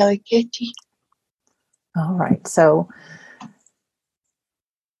 All right. So,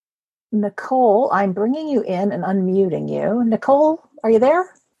 Nicole, I'm bringing you in and unmuting you. Nicole, are you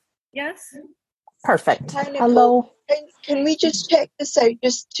there? Yes. Perfect. Hi, hello. Can we just check this out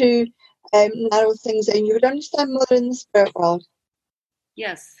just to narrow things in? You would understand Mother in the spirit world?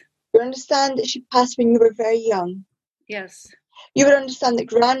 Yes. You would understand that she passed when you were very young? Yes. You would understand that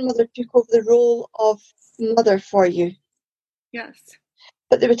grandmother took over the role of Mother for you? Yes.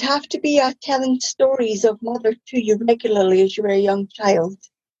 But there would have to be telling stories of Mother to you regularly as you were a young child?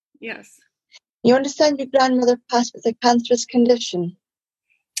 Yes. You understand your grandmother passed with a cancerous condition?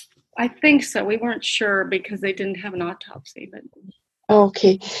 I think so. We weren't sure because they didn't have an autopsy. But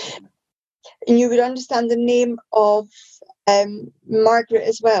okay. And you would understand the name of Margaret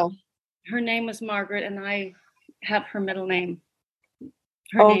as well? Her name was Margaret, and I have her middle name.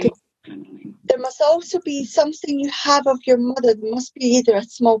 There must also be something you have of your mother. There must be either a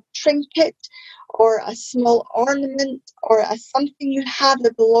small trinket or a small ornament or something you have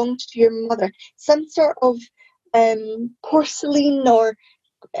that belongs to your mother. Some sort of porcelain or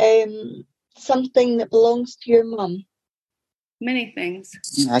something that belongs to your mum. Many things.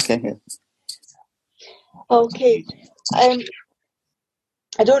 I can hear. Okay. I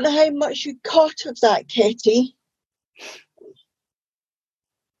don't know how much you caught of that, Ketty.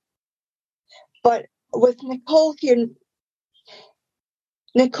 But with Nicole here,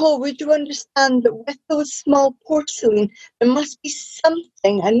 Nicole, would you understand that with those small porcelain, there must be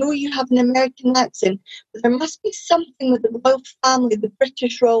something? I know you have an American accent, but there must be something with the royal family, the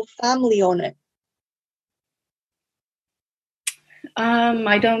British royal family on it.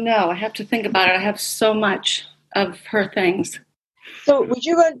 I don't know. I have to think about it. I have so much of her things. So would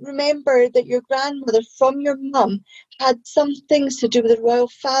you remember that your grandmother from your mum had some things to do with the royal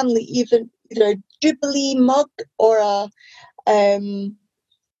family, either a Jubilee mug or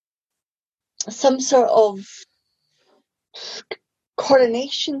some sort of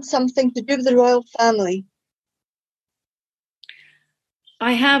coronation, something to do with the royal family?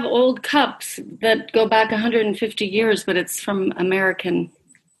 I have old cups that go back 150 years, but it's from American.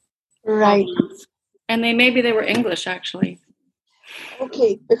 Right. And maybe they were English, actually.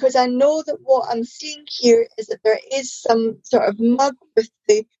 Okay, because I know that what I'm seeing here is that there is some sort of mug with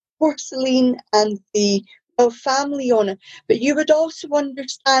the porcelain and the royal family on it. But you would also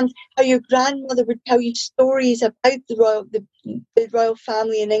understand how your grandmother would tell you stories about the royal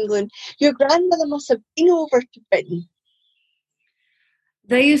family in England. Your grandmother must have been over to Britain.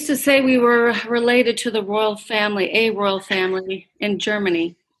 They used to say we were related to the royal family, a royal family in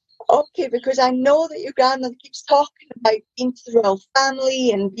Germany. Okay, because I know that your grandmother keeps talking about being to the royal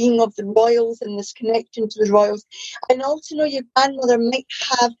family and being of the royals and this connection to the royals. And also know your grandmother might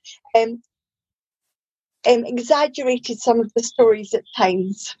have exaggerated some of the stories at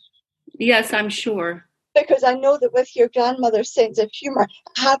times. Yes, I'm sure. Because I know that with your grandmother's sense of humour,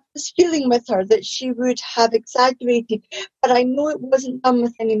 I have this feeling with her that she would have exaggerated, but I know it wasn't done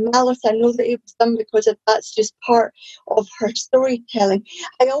with any malice. I know that it was done because that's just part of her storytelling.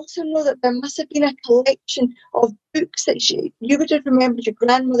 I also know that there must have been a collection of books that you would have remembered your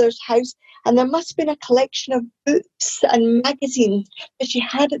grandmother's house, and there must have been a collection of books and magazines that she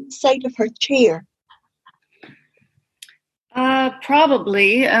had at the side of her chair.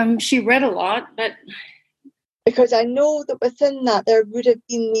 Probably. She read a lot, but... Because I know that within that there would have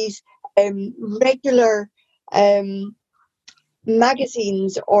been these regular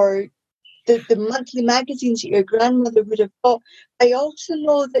magazines or the monthly magazines that your grandmother would have bought. I also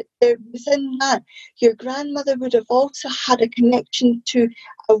know that within that, your grandmother would have also had a connection to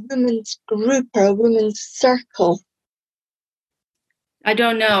a women's group or a women's circle. I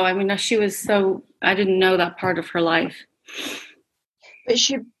don't know. I mean, I didn't know that part of her life. But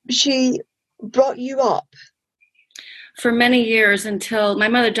she brought you up? For many years, until my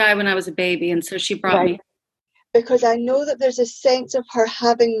mother died when I was a baby, and so she brought me. Because I know that there's a sense of her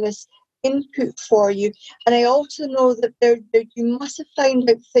having this input for you, and I also know that you must have found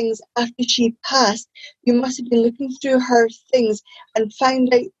out things after she passed. You must have been looking through her things and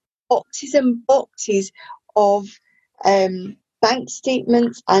found out boxes and boxes of bank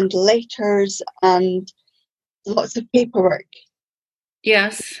statements and letters and lots of paperwork.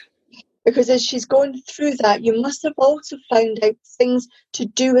 Yes. Because as she's going through that, you must have also found out things to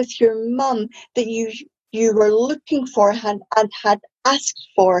do with your mum that you were looking for and had asked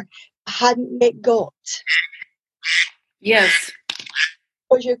for, hadn't yet got. Yes.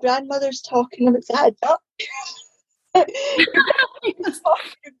 Was your grandmother's talking about that? Talking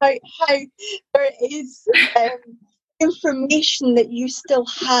about how there is information that you still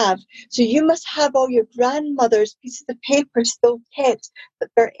have. So you must have all your grandmother's pieces of paper still kept,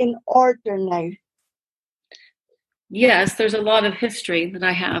 but they're in order now. Yes, there's a lot of history that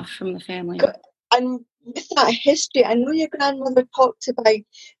I have from the family. And with that history, I know your grandmother talked about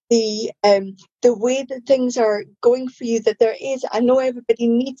the way that things are going for you, that there is, I know everybody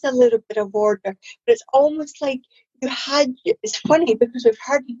needs a little bit of order, but it's almost like it's funny because we've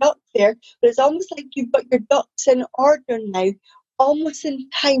heard duck there, but it's almost like you've got your ducks in order now, almost in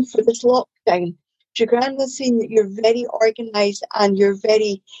time for this lockdown. Your grandma's saying that you're very organised and you're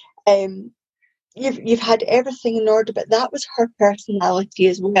very, you've had everything in order, but that was her personality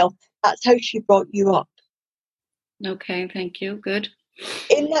as well. That's how she brought you up. Okay, thank you. Good.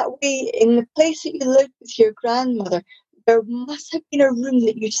 In that way, in the place that you lived with your grandmother, there must have been a room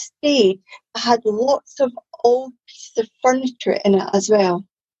that you stayed that had lots of old pieces of furniture in it as well.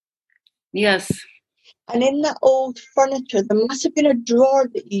 Yes. And in that old furniture, there must have been a drawer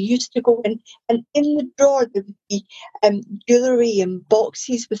that you used to go in, and in the drawer there would be jewellery and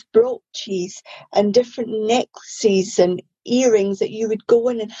boxes with brooches and different necklaces and earrings that you would go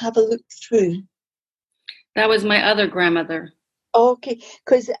in and have a look through. That was my other grandmother. Okay,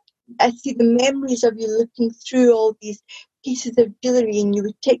 because I see the memories of you looking through all these pieces of jewellery, and you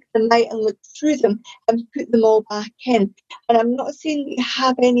would take them out and look through them and put them all back in. And I'm not saying that you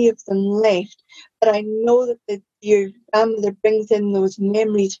have any of them left, but I know that your grandmother brings in those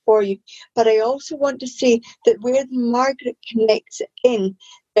memories for you. But I also want to say that where Margaret connects in,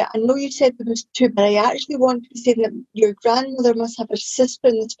 I know you said there was two, but I actually want to say that your grandmother must have a sister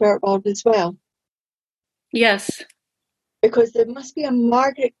in the spirit world as well. Yes. Because there must be a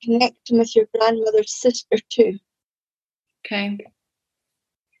Margaret connection with your grandmother's sister too. Okay.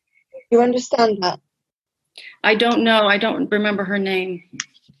 You understand that? I don't know. I don't remember her name.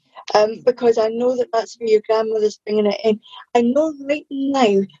 Because I know that that's where your grandmother's bringing it in. I know right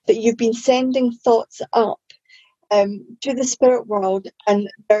now that you've been sending thoughts up to the spirit world, and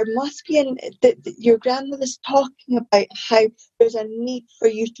there must be your grandmother's talking about how there's a need for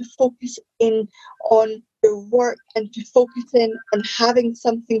you to focus in on your work and to focus in on having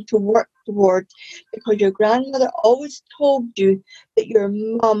something to work towards, because your grandmother always told you that your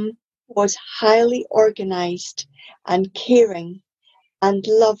mum was highly organized and caring and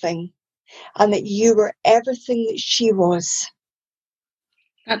loving, and that you were everything that she was.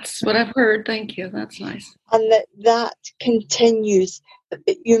 That's what I've heard. Thank you. That's nice. And that continues.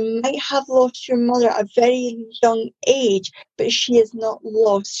 That you might have lost your mother at a very young age, but she is not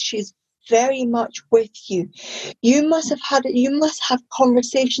lost. She's very much with you. You must have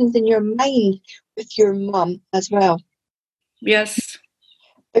conversations in your mind with your mum as well. Yes.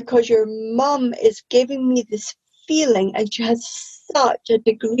 Because your mum is giving me this feeling, and she has such a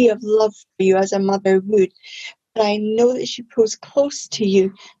degree of love for you as a mother would. But I know that she pulls close to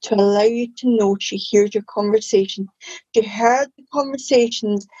you to allow you to know she hears your conversation. She heard the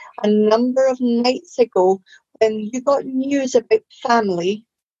conversations a number of nights ago when you got news about family,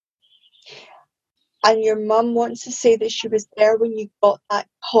 and your mum wants to say that she was there when you got that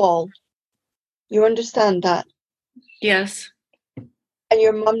call. You understand that? Yes. And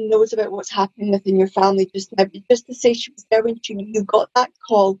your mum knows about what's happening within your family just now, but just to say she was there when you got that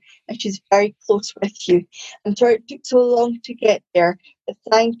call, and she's very close with you. I'm sorry it took so long to get there, but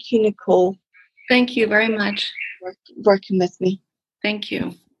thank you, Nicole. Thank you very much. Working with me. Thank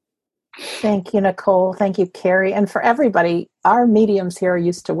you. Thank you, Nicole. Thank you, Carrie. And for everybody, our mediums here are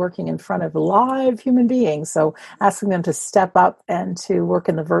used to working in front of live human beings. So asking them to step up and to work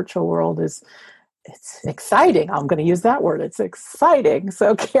in the virtual world it's exciting. I'm going to use that word. It's exciting.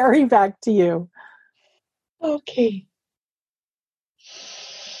 So Carrie, back to you. Okay.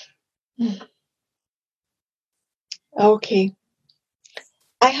 Okay.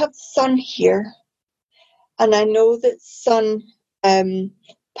 I have Sun here, and I know that Sun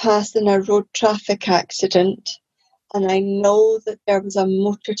passed in a road traffic accident, and I know that there was a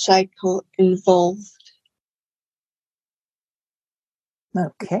motorcycle involved.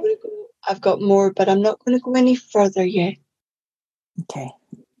 Okay. I've got more, but I'm not going to go any further yet. Okay.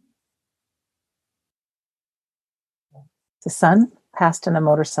 The son passed in a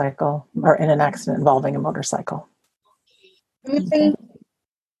motorcycle, or in an accident involving a motorcycle. Okay.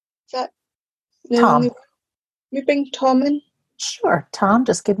 Tom. You bring Tom in? Sure. Tom,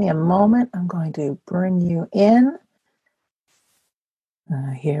 just give me a moment. I'm going to bring you in.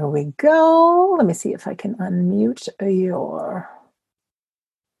 Here we go. Let me see if I can unmute your...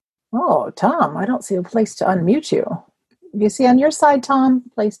 Oh, Tom, I don't see a place to unmute you. You see on your side, Tom,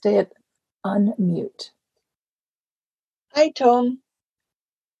 place to hit unmute. Hi, Tom.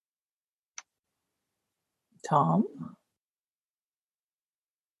 Tom.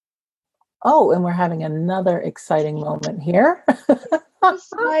 Oh, and we're having another exciting moment here. It's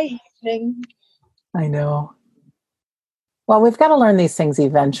my evening. I know. Well, we've got to learn these things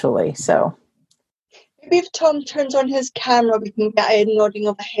eventually, so... Maybe if Tom turns on his camera, we can get a nodding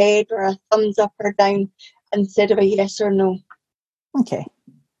of a head or a thumbs up or down instead of a yes or no. Okay.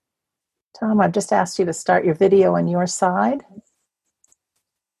 Tom, I've just asked you to start your video on your side.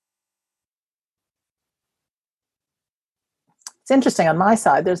 It's interesting, on my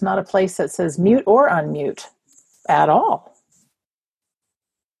side, there's not a place that says mute or unmute at all.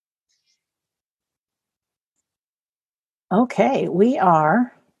 Okay, we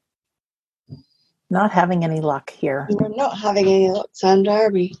are not having any luck here. We're not having any luck, Sandra,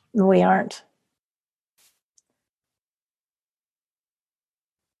 are we? We aren't.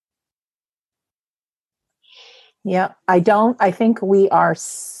 Yeah, I think we are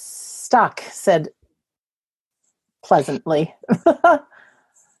stuck, said pleasantly.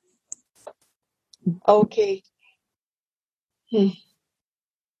 Okay.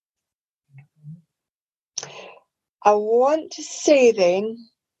 I want to say then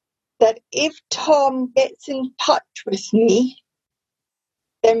that if Tom gets in touch with me,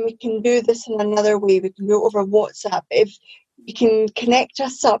 then we can do this in another way. We can go over WhatsApp. If you can connect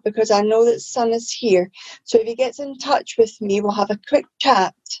us up, because I know that Sun is here. So if he gets in touch with me, we'll have a quick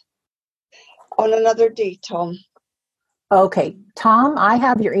chat on another day, Tom. Okay, Tom, I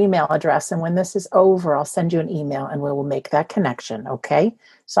have your email address, and when this is over, I'll send you an email and we will make that connection, okay?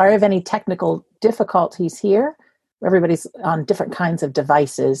 Sorry of any technical difficulties here. Everybody's on different kinds of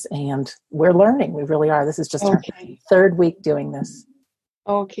devices, and we're learning. We really are. This is just our third week doing this.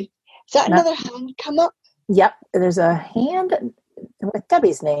 Okay. Is that another hand come up? Yep, there's a hand with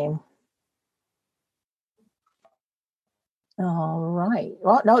Debbie's name. All right.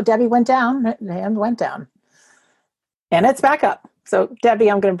 Well, no, Debbie went down. The hand went down. And it's back up. So,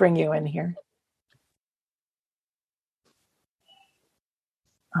 Debbie, I'm going to bring you in here.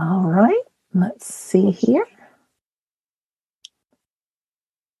 All right. Let's see here.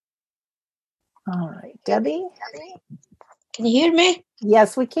 All right, Debbie. Can you hear me?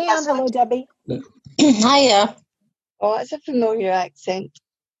 Yes, we can. Hello, Debbie. Hiya. Oh, that's a familiar accent.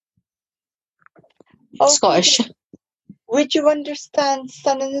 Scottish. Would you understand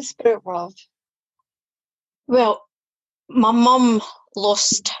Son in the Spirit World? Well, my mum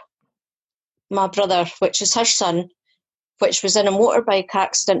lost my brother, which is her son, which was in a motorbike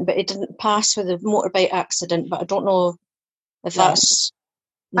accident, but he didn't pass with the motorbike accident. But I don't know if that's...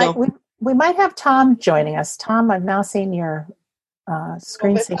 No. We might have Tom joining us. Tom, I've now seen your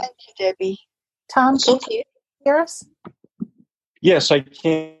screen. Thank you, Debbie. Tom, can you hear us? Yes, I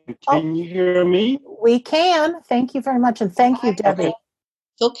can. Can you hear me? We can. Thank you very much. And thank you, Debbie.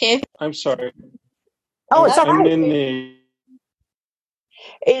 Okay. I'm sorry. Oh, it's all right.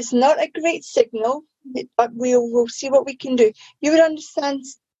 It's not a great signal, but we'll see what we can do. You would understand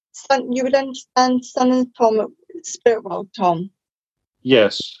Son in the Spirit World, Tom?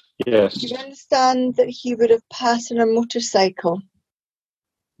 Yes. You would understand that he would have passed on a motorcycle?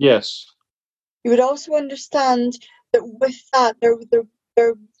 Yes. You would also understand that with that, there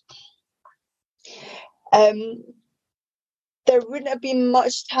wouldn't have been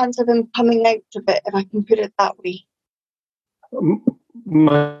much chance of him coming out of it, if I can put it that way.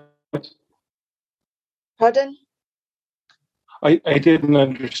 Pardon? I didn't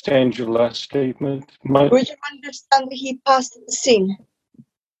understand your last statement. Would you understand that he passed at the scene?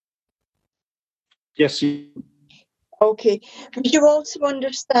 Yes. Okay. Would you also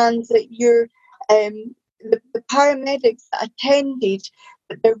understand that your the paramedics that attended,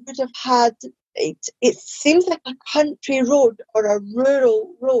 that they would have had it seems like a country road or a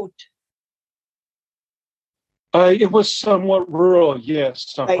rural road? It was somewhat rural,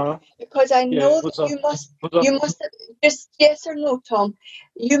 yes. Right. Because I know that you must have, just yes or no, Tom,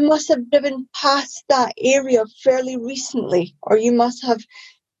 you must have driven past that area fairly recently, or you must have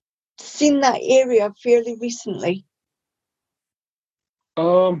seen that area fairly recently.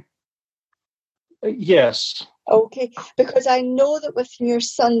 Yes. Okay, because I know that within your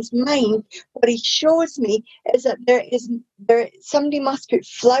son's mind, what he shows me is that somebody must put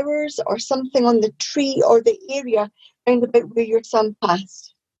flowers or something on the tree or the area round about where your son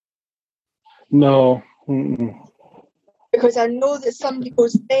passed. No. Because I know that somebody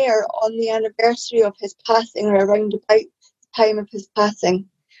goes there on the anniversary of his passing, or around about the time of his passing,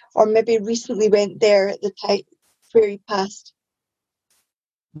 or maybe recently went there at the time where he passed.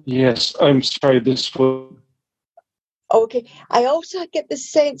 Yes, I'm sorry, this was... Okay, I also get the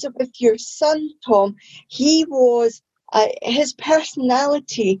sense of with your son, Tom, he was, his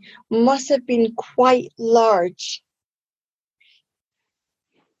personality must have been quite large.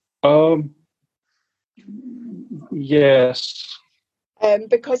 Yes.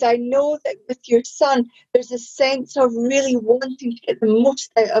 Because I know that with your son, there's a sense of really wanting to get the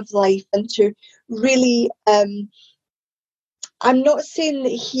most out of life and to really, I'm not saying that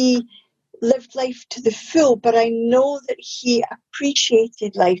he lived life to the full, but I know that he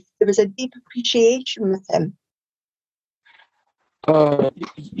appreciated life. There was a deep appreciation with him.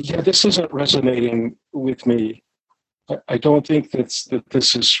 Yeah, this isn't resonating with me. I don't think that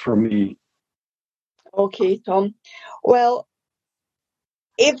this is for me. Okay, Tom. Well,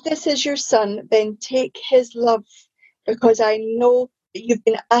 if this is your son, then take his love, because I know that you've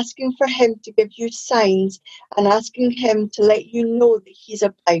been asking for him to give you signs and asking him to let you know that he's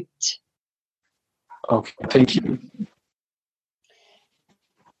about. Okay, thank you.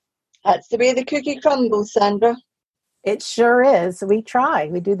 That's the way the cookie crumbles, Sandra. It sure is. We try.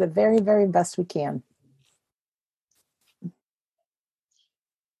 We do the very, very best we can.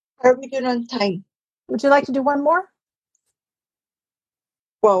 How are we doing on time? Would you like to do one more?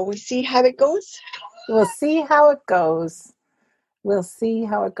 Well, we'll see how it goes. We'll see how it goes. We'll see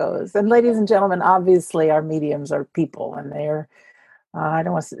how it goes. And ladies and gentlemen, obviously our mediums are people, and they're, I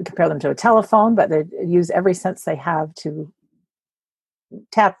don't want to compare them to a telephone, but they use every sense they have to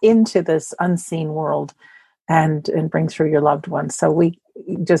tap into this unseen world and bring through your loved ones. So we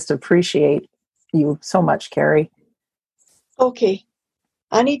just appreciate you so much, Carrie. Okay.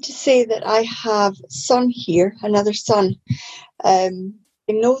 I need to say that I have son here, another son. I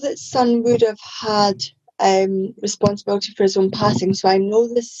know that son would have had responsibility for his own passing, so I know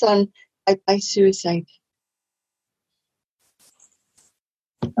this son died by suicide.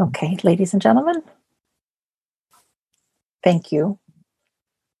 Okay, ladies and gentlemen. Thank you.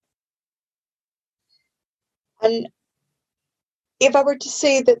 And if I were to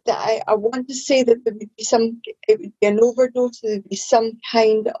say that, I want to say that there would be it would be an overdose, there would be some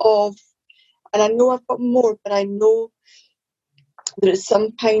kind of, and I know I've got more, but I know there is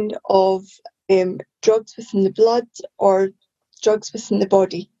some kind of drugs within the blood or drugs within the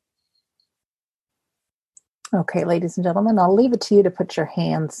body. Okay, ladies and gentlemen, I'll leave it to you to put your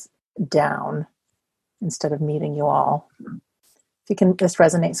hands down instead of meeting you all. If this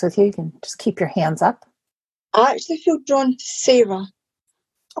resonates with you, you can just keep your hands up. I actually feel drawn to Sarah.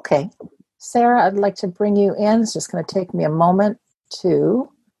 Okay. Sarah, I'd like to bring you in. It's just going to take me a moment to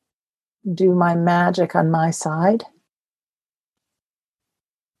do my magic on my side.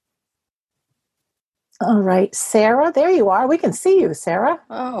 All right, Sarah, there you are. We can see you, Sarah.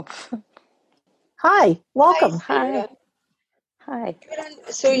 Oh. Hi, welcome. Hi. Hi.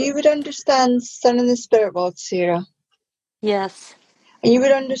 So you would understand Son in the Spirit world, Sarah? Yes. And you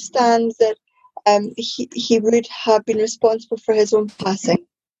would understand that he would have been responsible for his own passing?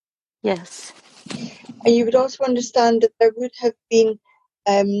 Yes. And you would also understand that there would have been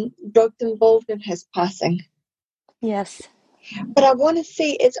drugs involved in his passing? Yes. But I want to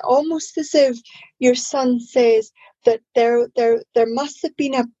say it's almost as if your son says that there must have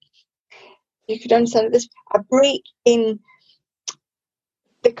been you could understand this, a break in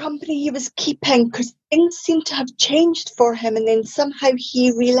the company he was keeping, because things seemed to have changed for him, and then somehow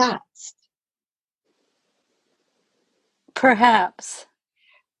he relapsed. Perhaps.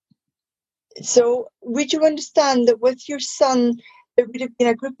 So would you understand that with your son there would have been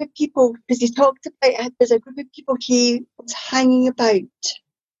a group of people, because he talked about there's a group of people he was hanging about?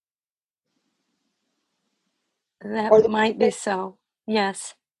 That might be so.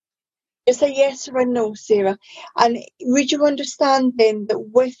 Yes. Just a yes or a no, Sarah. And would you understand then that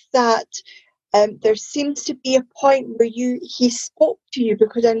with that, there seems to be a point where he spoke to you,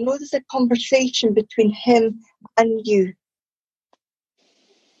 because I know there's a conversation between him and you.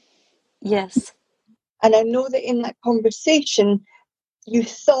 Yes. And I know that in that conversation, you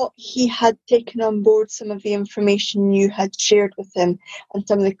thought he had taken on board some of the information you had shared with him and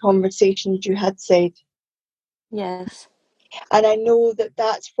some of the conversations you had said. Yes. And I know that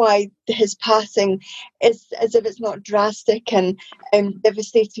that's why his passing is, as if it's not drastic and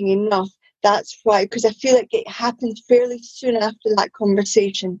devastating enough, that's why, because I feel like it happened fairly soon after that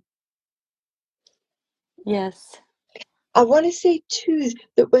conversation. Yes. I want to say too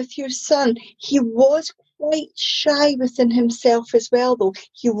that with your son, he was quite shy within himself as well, though.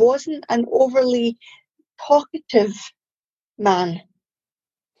 He wasn't an overly talkative man.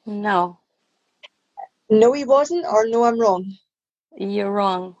 No. No, he wasn't, or no, I'm wrong? You're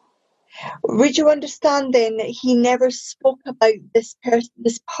wrong. Would you understand then that he never spoke about this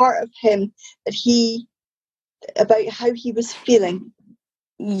part of him, about how he was feeling?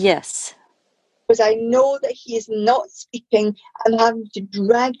 Yes. Because I know that he is not speaking. I'm having to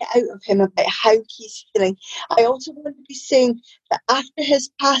drag it out of him about how he's feeling. I also want to be saying that after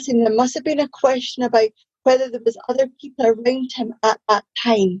his passing, there must have been a question about whether there was other people around him at that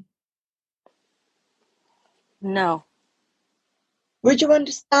time. No. Would you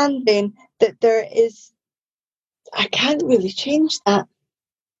understand then that there is... I can't really change that.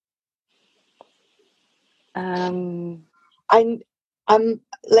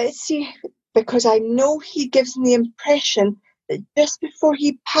 Let's see, because I know he gives me the impression that just before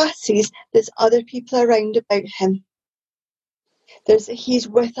he passes, there's other people around about him. He's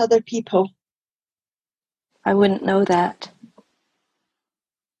with other people. I wouldn't know that.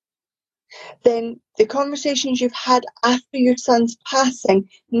 Then the conversations you've had after your son's passing,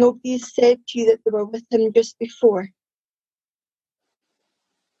 nobody said to you that they were with him just before?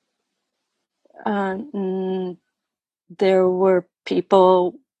 There were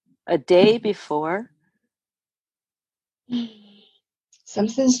people a day before.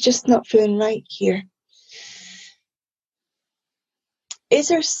 Something's just not feeling right here. Is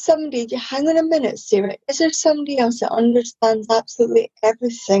there somebody, hang on a minute, Sarah, is there somebody else that understands absolutely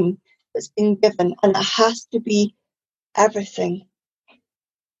everything that's been given, and it has to be everything,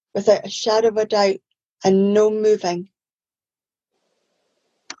 without a shadow of a doubt, and no moving?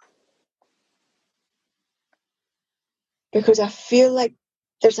 Because I feel like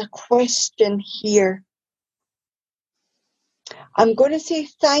there's a question here. I'm going to say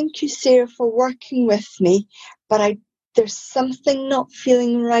thank you, Sarah, for working with me, but I there's something not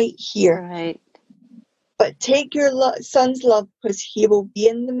feeling right here. Right. But take your son's love, because he will be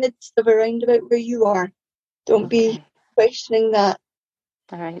in the midst of around about where you are. Don't be questioning that.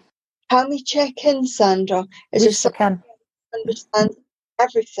 All right. Can we check in, Sandra? Is We there sure someone can. who understands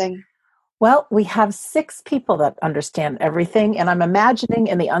everything? Well, we have 6 people that understand everything, and I'm imagining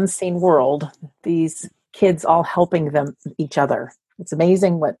in the unseen world these kids all helping each other. It's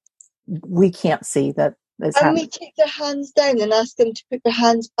amazing what we can't see that is Can happening. we take their hands down and ask them to put their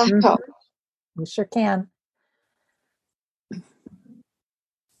hands back up? We sure can.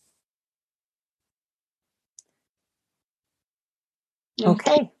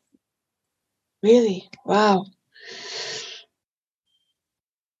 Okay. Really? Wow.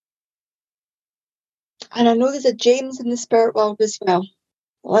 And I know there's a James in the spirit world as well.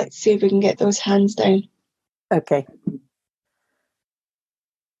 Let's see if we can get those hands down. Okay.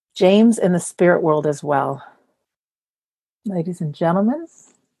 James in the spirit world as well. Ladies and gentlemen,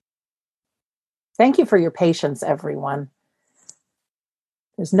 thank you for your patience, everyone.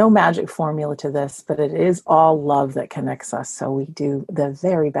 There's no magic formula to this, but it is all love that connects us. So we do the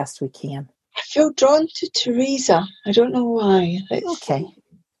very best we can. I feel drawn to Teresa. I don't know why. Okay.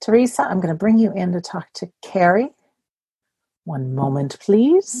 Teresa, I'm going to bring you in to talk to Carrie. One moment,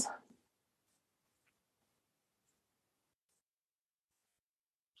 please.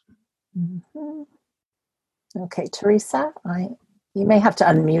 Mm-hmm. Okay, Teresa, you may have to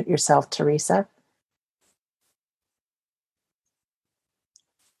unmute yourself, Teresa.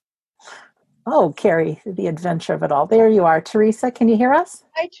 Oh, Carrie, the adventure of it all. There you are. Teresa, can you hear us?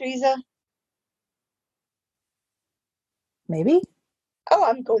 Hi, Teresa. Maybe? Oh,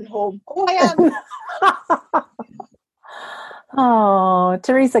 I'm going home. Oh, I am. Oh,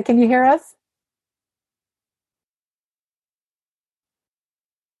 Teresa, can you hear us?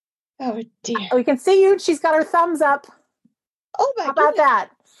 Oh, dear. We can see you. She's got her thumbs up. Oh, my How about that?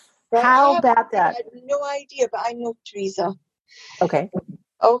 Right, How about that? I had no idea, but I know Teresa. Okay.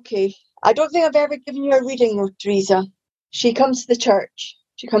 Okay. I don't think I've ever given you a reading though, Teresa. She comes to the church.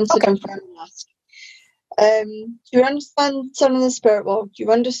 She comes to confirm and ask. Do you understand Son in the Spirit world? Do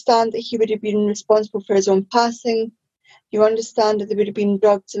you understand that he would have been responsible for his own passing? You understand that there would have been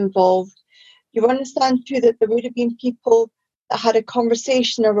drugs involved? You understand too that there would have been people that had a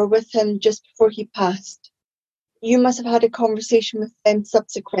conversation or were with him just before he passed. You must have had a conversation with them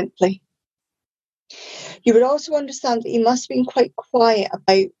subsequently. You would also understand that he must have been quite quiet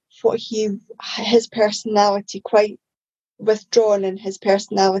about his personality, quite withdrawn in his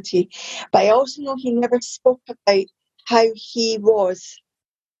personality. But I also know he never spoke about how he was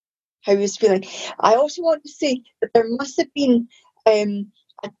feeling. I also want to say that there must have been a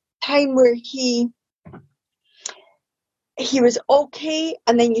time where he was okay,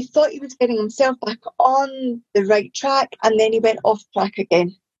 and then you thought he was getting himself back on the right track, and then he went off track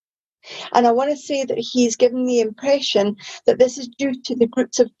again. And I want to say that he's given the impression that this is due to the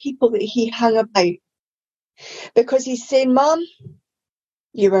groups of people that he hung about. Because he's saying, Mom,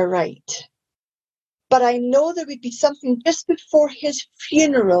 you were right. But I know there would be something just before his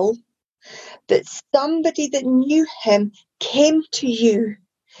funeral that somebody that knew him came to you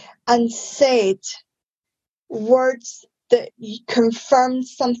and said words that confirmed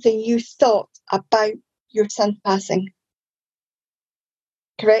something you thought about your son passing.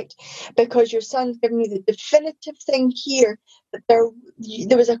 Correct? Because your son's given me the definitive thing here that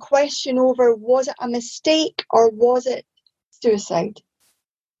there was a question over, was it a mistake or was it suicide?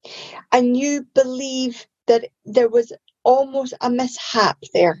 And you believe that there was almost a mishap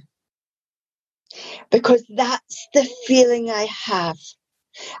there. Because that's the feeling I have.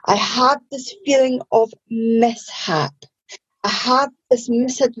 I have this feeling of mishap. I have this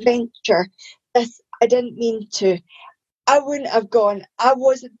misadventure. I didn't mean to. I wouldn't have gone.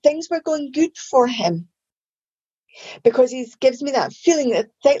 Things were going good for him. Because he gives me that feeling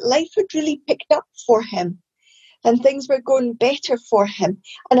that life had really picked up for him. And things were going better for him.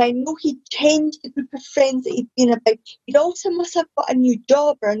 And I know he changed the group of friends that he'd been about. He also must have got a new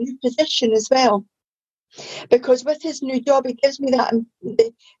job or a new position as well. Because with his new job, it gives me that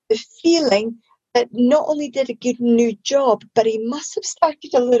the feeling that not only did he get a new job, but he must have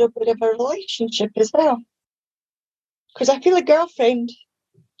started a little bit of a relationship as well. Because I feel a girlfriend.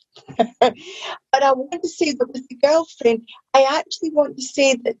 But I want to say that with the girlfriend, I actually want to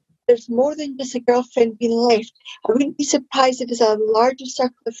say that there's more than just a girlfriend being left. I wouldn't be surprised if there's a larger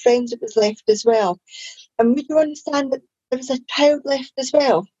circle of friends that was left as well. And would you understand that there was a child left as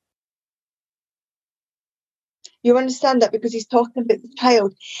well? You understand that because he's talking about the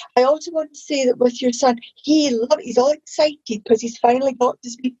child. I also want to say that with your son, he's all excited because he's finally got to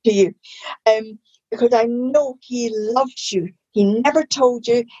speak to you. because I know he loves you. He never told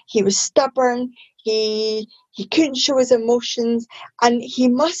you. He was stubborn. He couldn't show his emotions, and he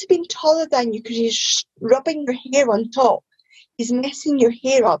must have been taller than you because he's rubbing your hair on top. He's messing your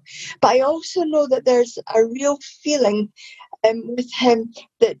hair up. But I also know that there's a real feeling with him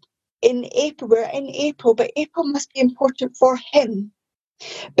that in April, we're in April, but April must be important for him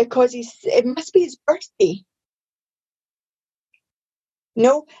because it must be his birthday.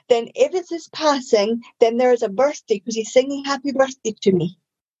 No, then if it's his passing, then there is a birthday because he's singing happy birthday to me.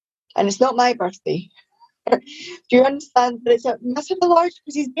 And it's not my birthday. Do you understand? But it must have a large,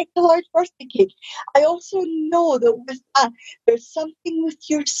 because he's making a large birthday cake. I also know that with that, there's something with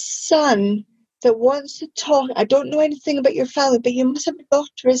your son that wants to talk. I don't know anything about your family, but you must have a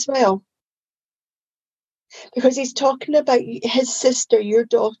daughter as well. Because he's talking about his sister, your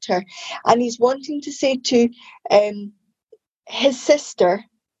daughter, and he's wanting to say to his sister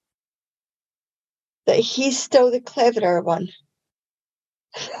that he's still the cleverer one.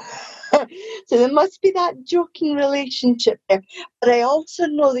 So there must be that joking relationship there. But I also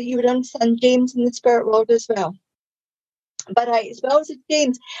know that you would understand James in the spirit world as well. But as well as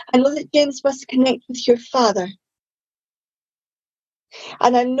James, I know that James must connect with your father.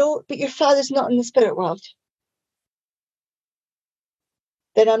 And I know, but your father's not in the spirit world.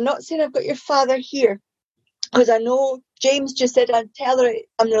 Then I'm not saying I've got your father here, because I know James just said I'd tell her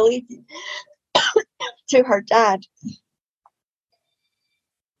I'm related to her dad.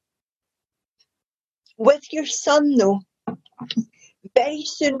 With your son, though, very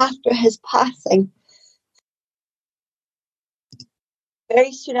soon after his passing, there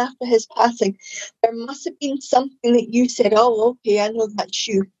must have been something that you said, oh, okay, I know that's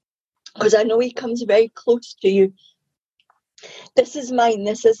you. Because I know he comes very close to you. This is mine,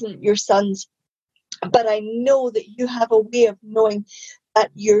 this isn't your son's. But I know that you have a way of knowing that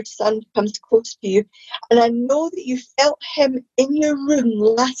your son comes close to you. And I know that you felt him in your room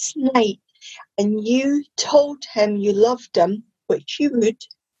last night and you told him you loved him, which you would.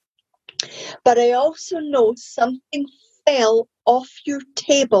 But I also know something fell off your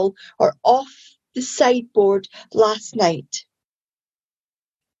table or off the sideboard last night.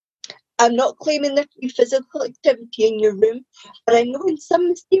 I'm not claiming there to be physical activity in your room, but I know in some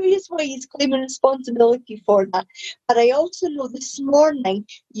mysterious way he's claiming responsibility for that. But I also know this morning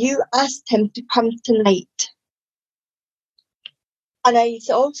you asked him to come tonight. And he's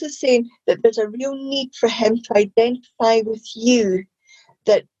also saying that there's a real need for him to identify with you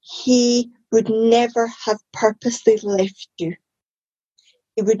that he would never have purposely left you.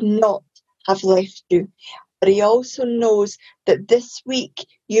 He would not have left you. But he also knows that this week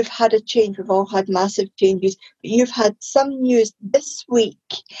you've had a change. We've all had massive changes. But you've had some news this week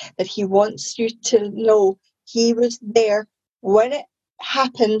that he wants you to know he was there when it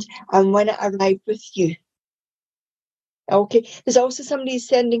happened and when it arrived with you. Okay, there's also somebody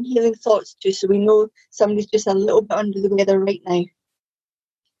sending healing thoughts to, so we know somebody's just a little bit under the weather right now.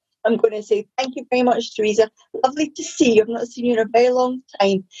 I'm going to say thank you very much, Teresa. Lovely to see you. I've not seen you in a very long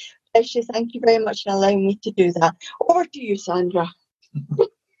time. Bless you. Thank you very much for allowing me to do that. Over to you, Sandra.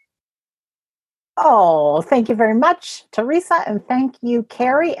 Oh, thank you very much, Teresa, and thank you,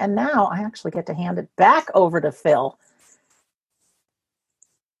 Carrie. And now I actually get to hand it back over to Phil.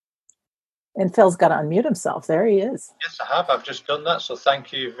 And Phil's got to unmute himself. There he is. Yes, I have. I've just done that. So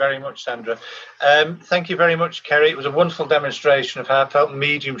thank you very much, Sandra. Thank you very much, Kerry. It was a wonderful demonstration of heartfelt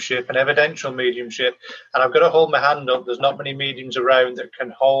mediumship and evidential mediumship. And I've got to hold my hand up. There's not many mediums around that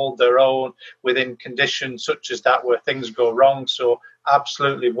can hold their own within conditions such as that where things go wrong. So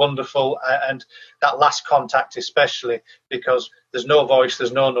absolutely wonderful. And that last contact especially, because there's no voice,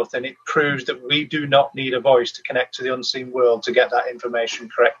 there's no nothing. It proves that we do not need a voice to connect to the unseen world to get that information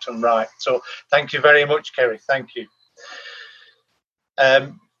correct and right. So thank you very much, Kerry. Thank you.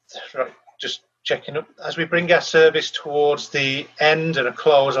 Right, just checking up. As we bring our service towards the end and a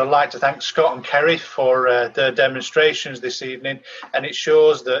close, I'd like to thank Scott and Kerry for their demonstrations this evening. And it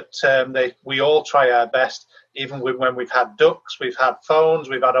shows that we all try our best. Even when we've had ducks, we've had phones,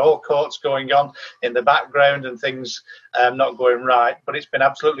 we've had all sorts going on in the background and things not going right. But it's been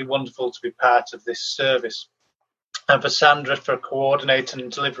absolutely wonderful to be part of this service. And for Sandra for coordinating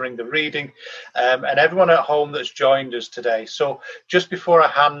and delivering the reading, and everyone at home that's joined us today. So just before I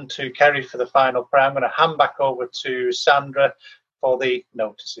hand to Kerry for the final prayer, I'm going to hand back over to Sandra for the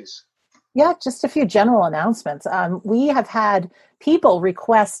notices. Yeah, just a few general announcements. We have had people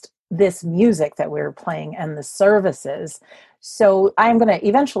request this music that we're playing and the services. So I'm going to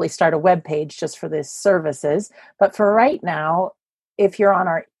eventually start a web page just for this services. But for right now, if you're on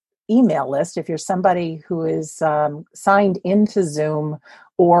our email list, if you're somebody who is signed into Zoom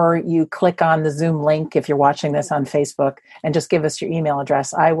or you click on the Zoom link if you're watching this on Facebook and just give us your email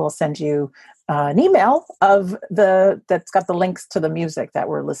address. I will send you an email that's got the links to the music that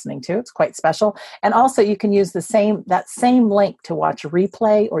we're listening to. It's quite special. And also you can use that same link to watch a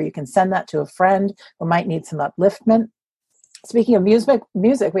replay, or you can send that to a friend who might need some upliftment. Speaking of music,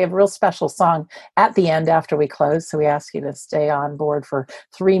 we have a real special song at the end after we close, so we ask you to stay on board for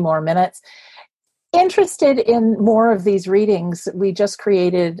 3 more minutes. Interested in more of these readings, we just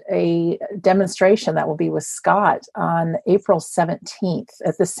created a demonstration that will be with Scott on April 17th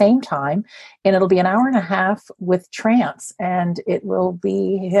at the same time, and it'll be an hour and a half with trance, and it will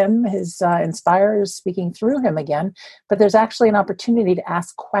be him, his inspirers speaking through him again, but there's actually an opportunity to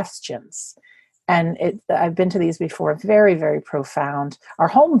ask questions. And I've been to these before, very, very profound. Our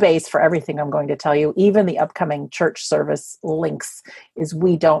home base for everything I'm going to tell you, even the upcoming church service links, is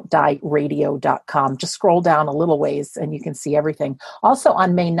WeDon'tDieRadio.com. Just scroll down a little ways and you can see everything. Also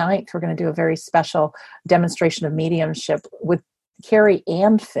on May 9th, we're going to do a very special demonstration of mediumship with Carrie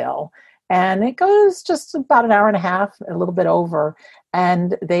and Phil. And it goes just about an hour and a half, a little bit over.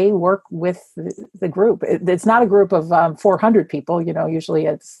 And they work with the group. It's not a group of 400 people. Usually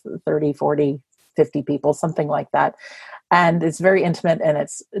it's 30, 40, 50 people, something like that. And it's very intimate, and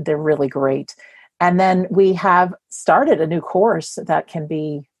they're really great. And then we have started a new course that can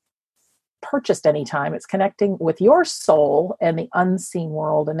be purchased anytime. It's connecting with your soul and the unseen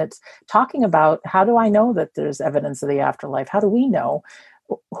world. And it's talking about, how do I know that there's evidence of the afterlife? How do we know?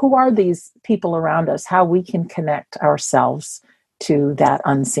 Who are these people around us? How we can connect ourselves to that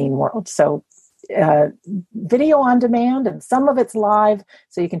unseen world. So video on demand, and some of it's live.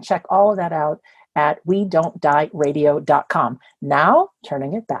 So you can check all of that out at WeDon'tDieRadio.com. Now,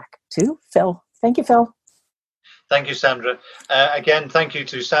 turning it back to Phil. Thank you, Phil. Thank you, Sandra. Again, thank you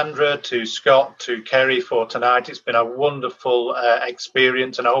to Sandra, to Scott, to Kerry for tonight. It's been a wonderful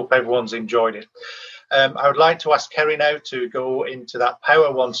experience, and I hope everyone's enjoyed it. I would like to ask Kerry now to go into that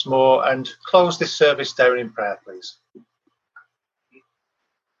power once more and close this service down in prayer, please.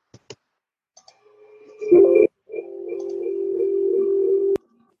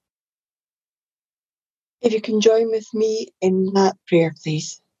 If you can join with me in that prayer,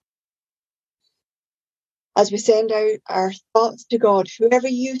 please. As we send out our thoughts to God, whoever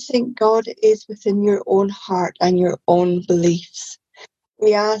you think God is within your own heart and your own beliefs,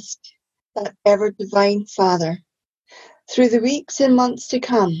 we ask that ever divine Father, through the weeks and months to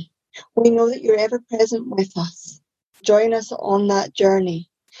come, we know that you're ever present with us. Join us on that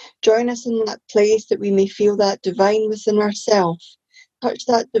journey. Join us in that place that we may feel that divine within ourselves. Touch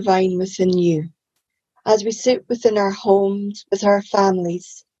that divine within you. As we sit within our homes, with our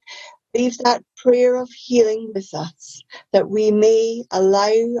families, leave that prayer of healing with us, that we may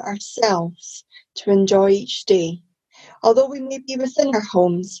allow ourselves to enjoy each day. Although we may be within our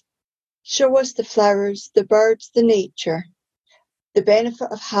homes, show us the flowers, the birds, the nature, the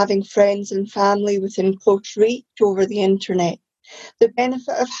benefit of having friends and family within close reach over the internet, the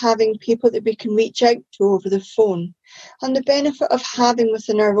benefit of having people that we can reach out to over the phone, and the benefit of having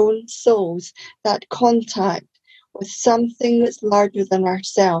within our own souls that contact with something that's larger than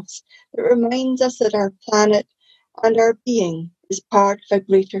ourselves, that reminds us that our planet and our being is part of a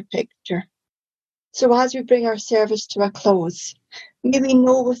greater picture. So as we bring our service to a close, may we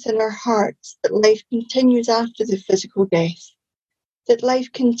know within our hearts that life continues after the physical death, that life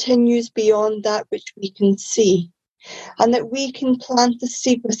continues beyond that which we can see, and that we can plant the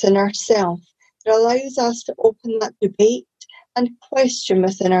seed within ourselves that allows us to open that debate and question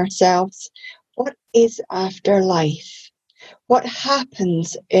within ourselves, what is afterlife? What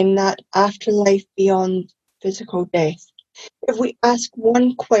happens in that afterlife beyond physical death? If we ask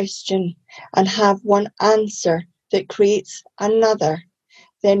one question and have one answer that creates another,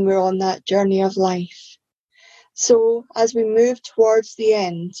 then we're on that journey of life. So as we move towards the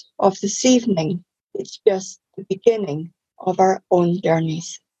end of this evening, it's just the beginning of our own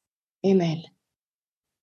journeys. Amen.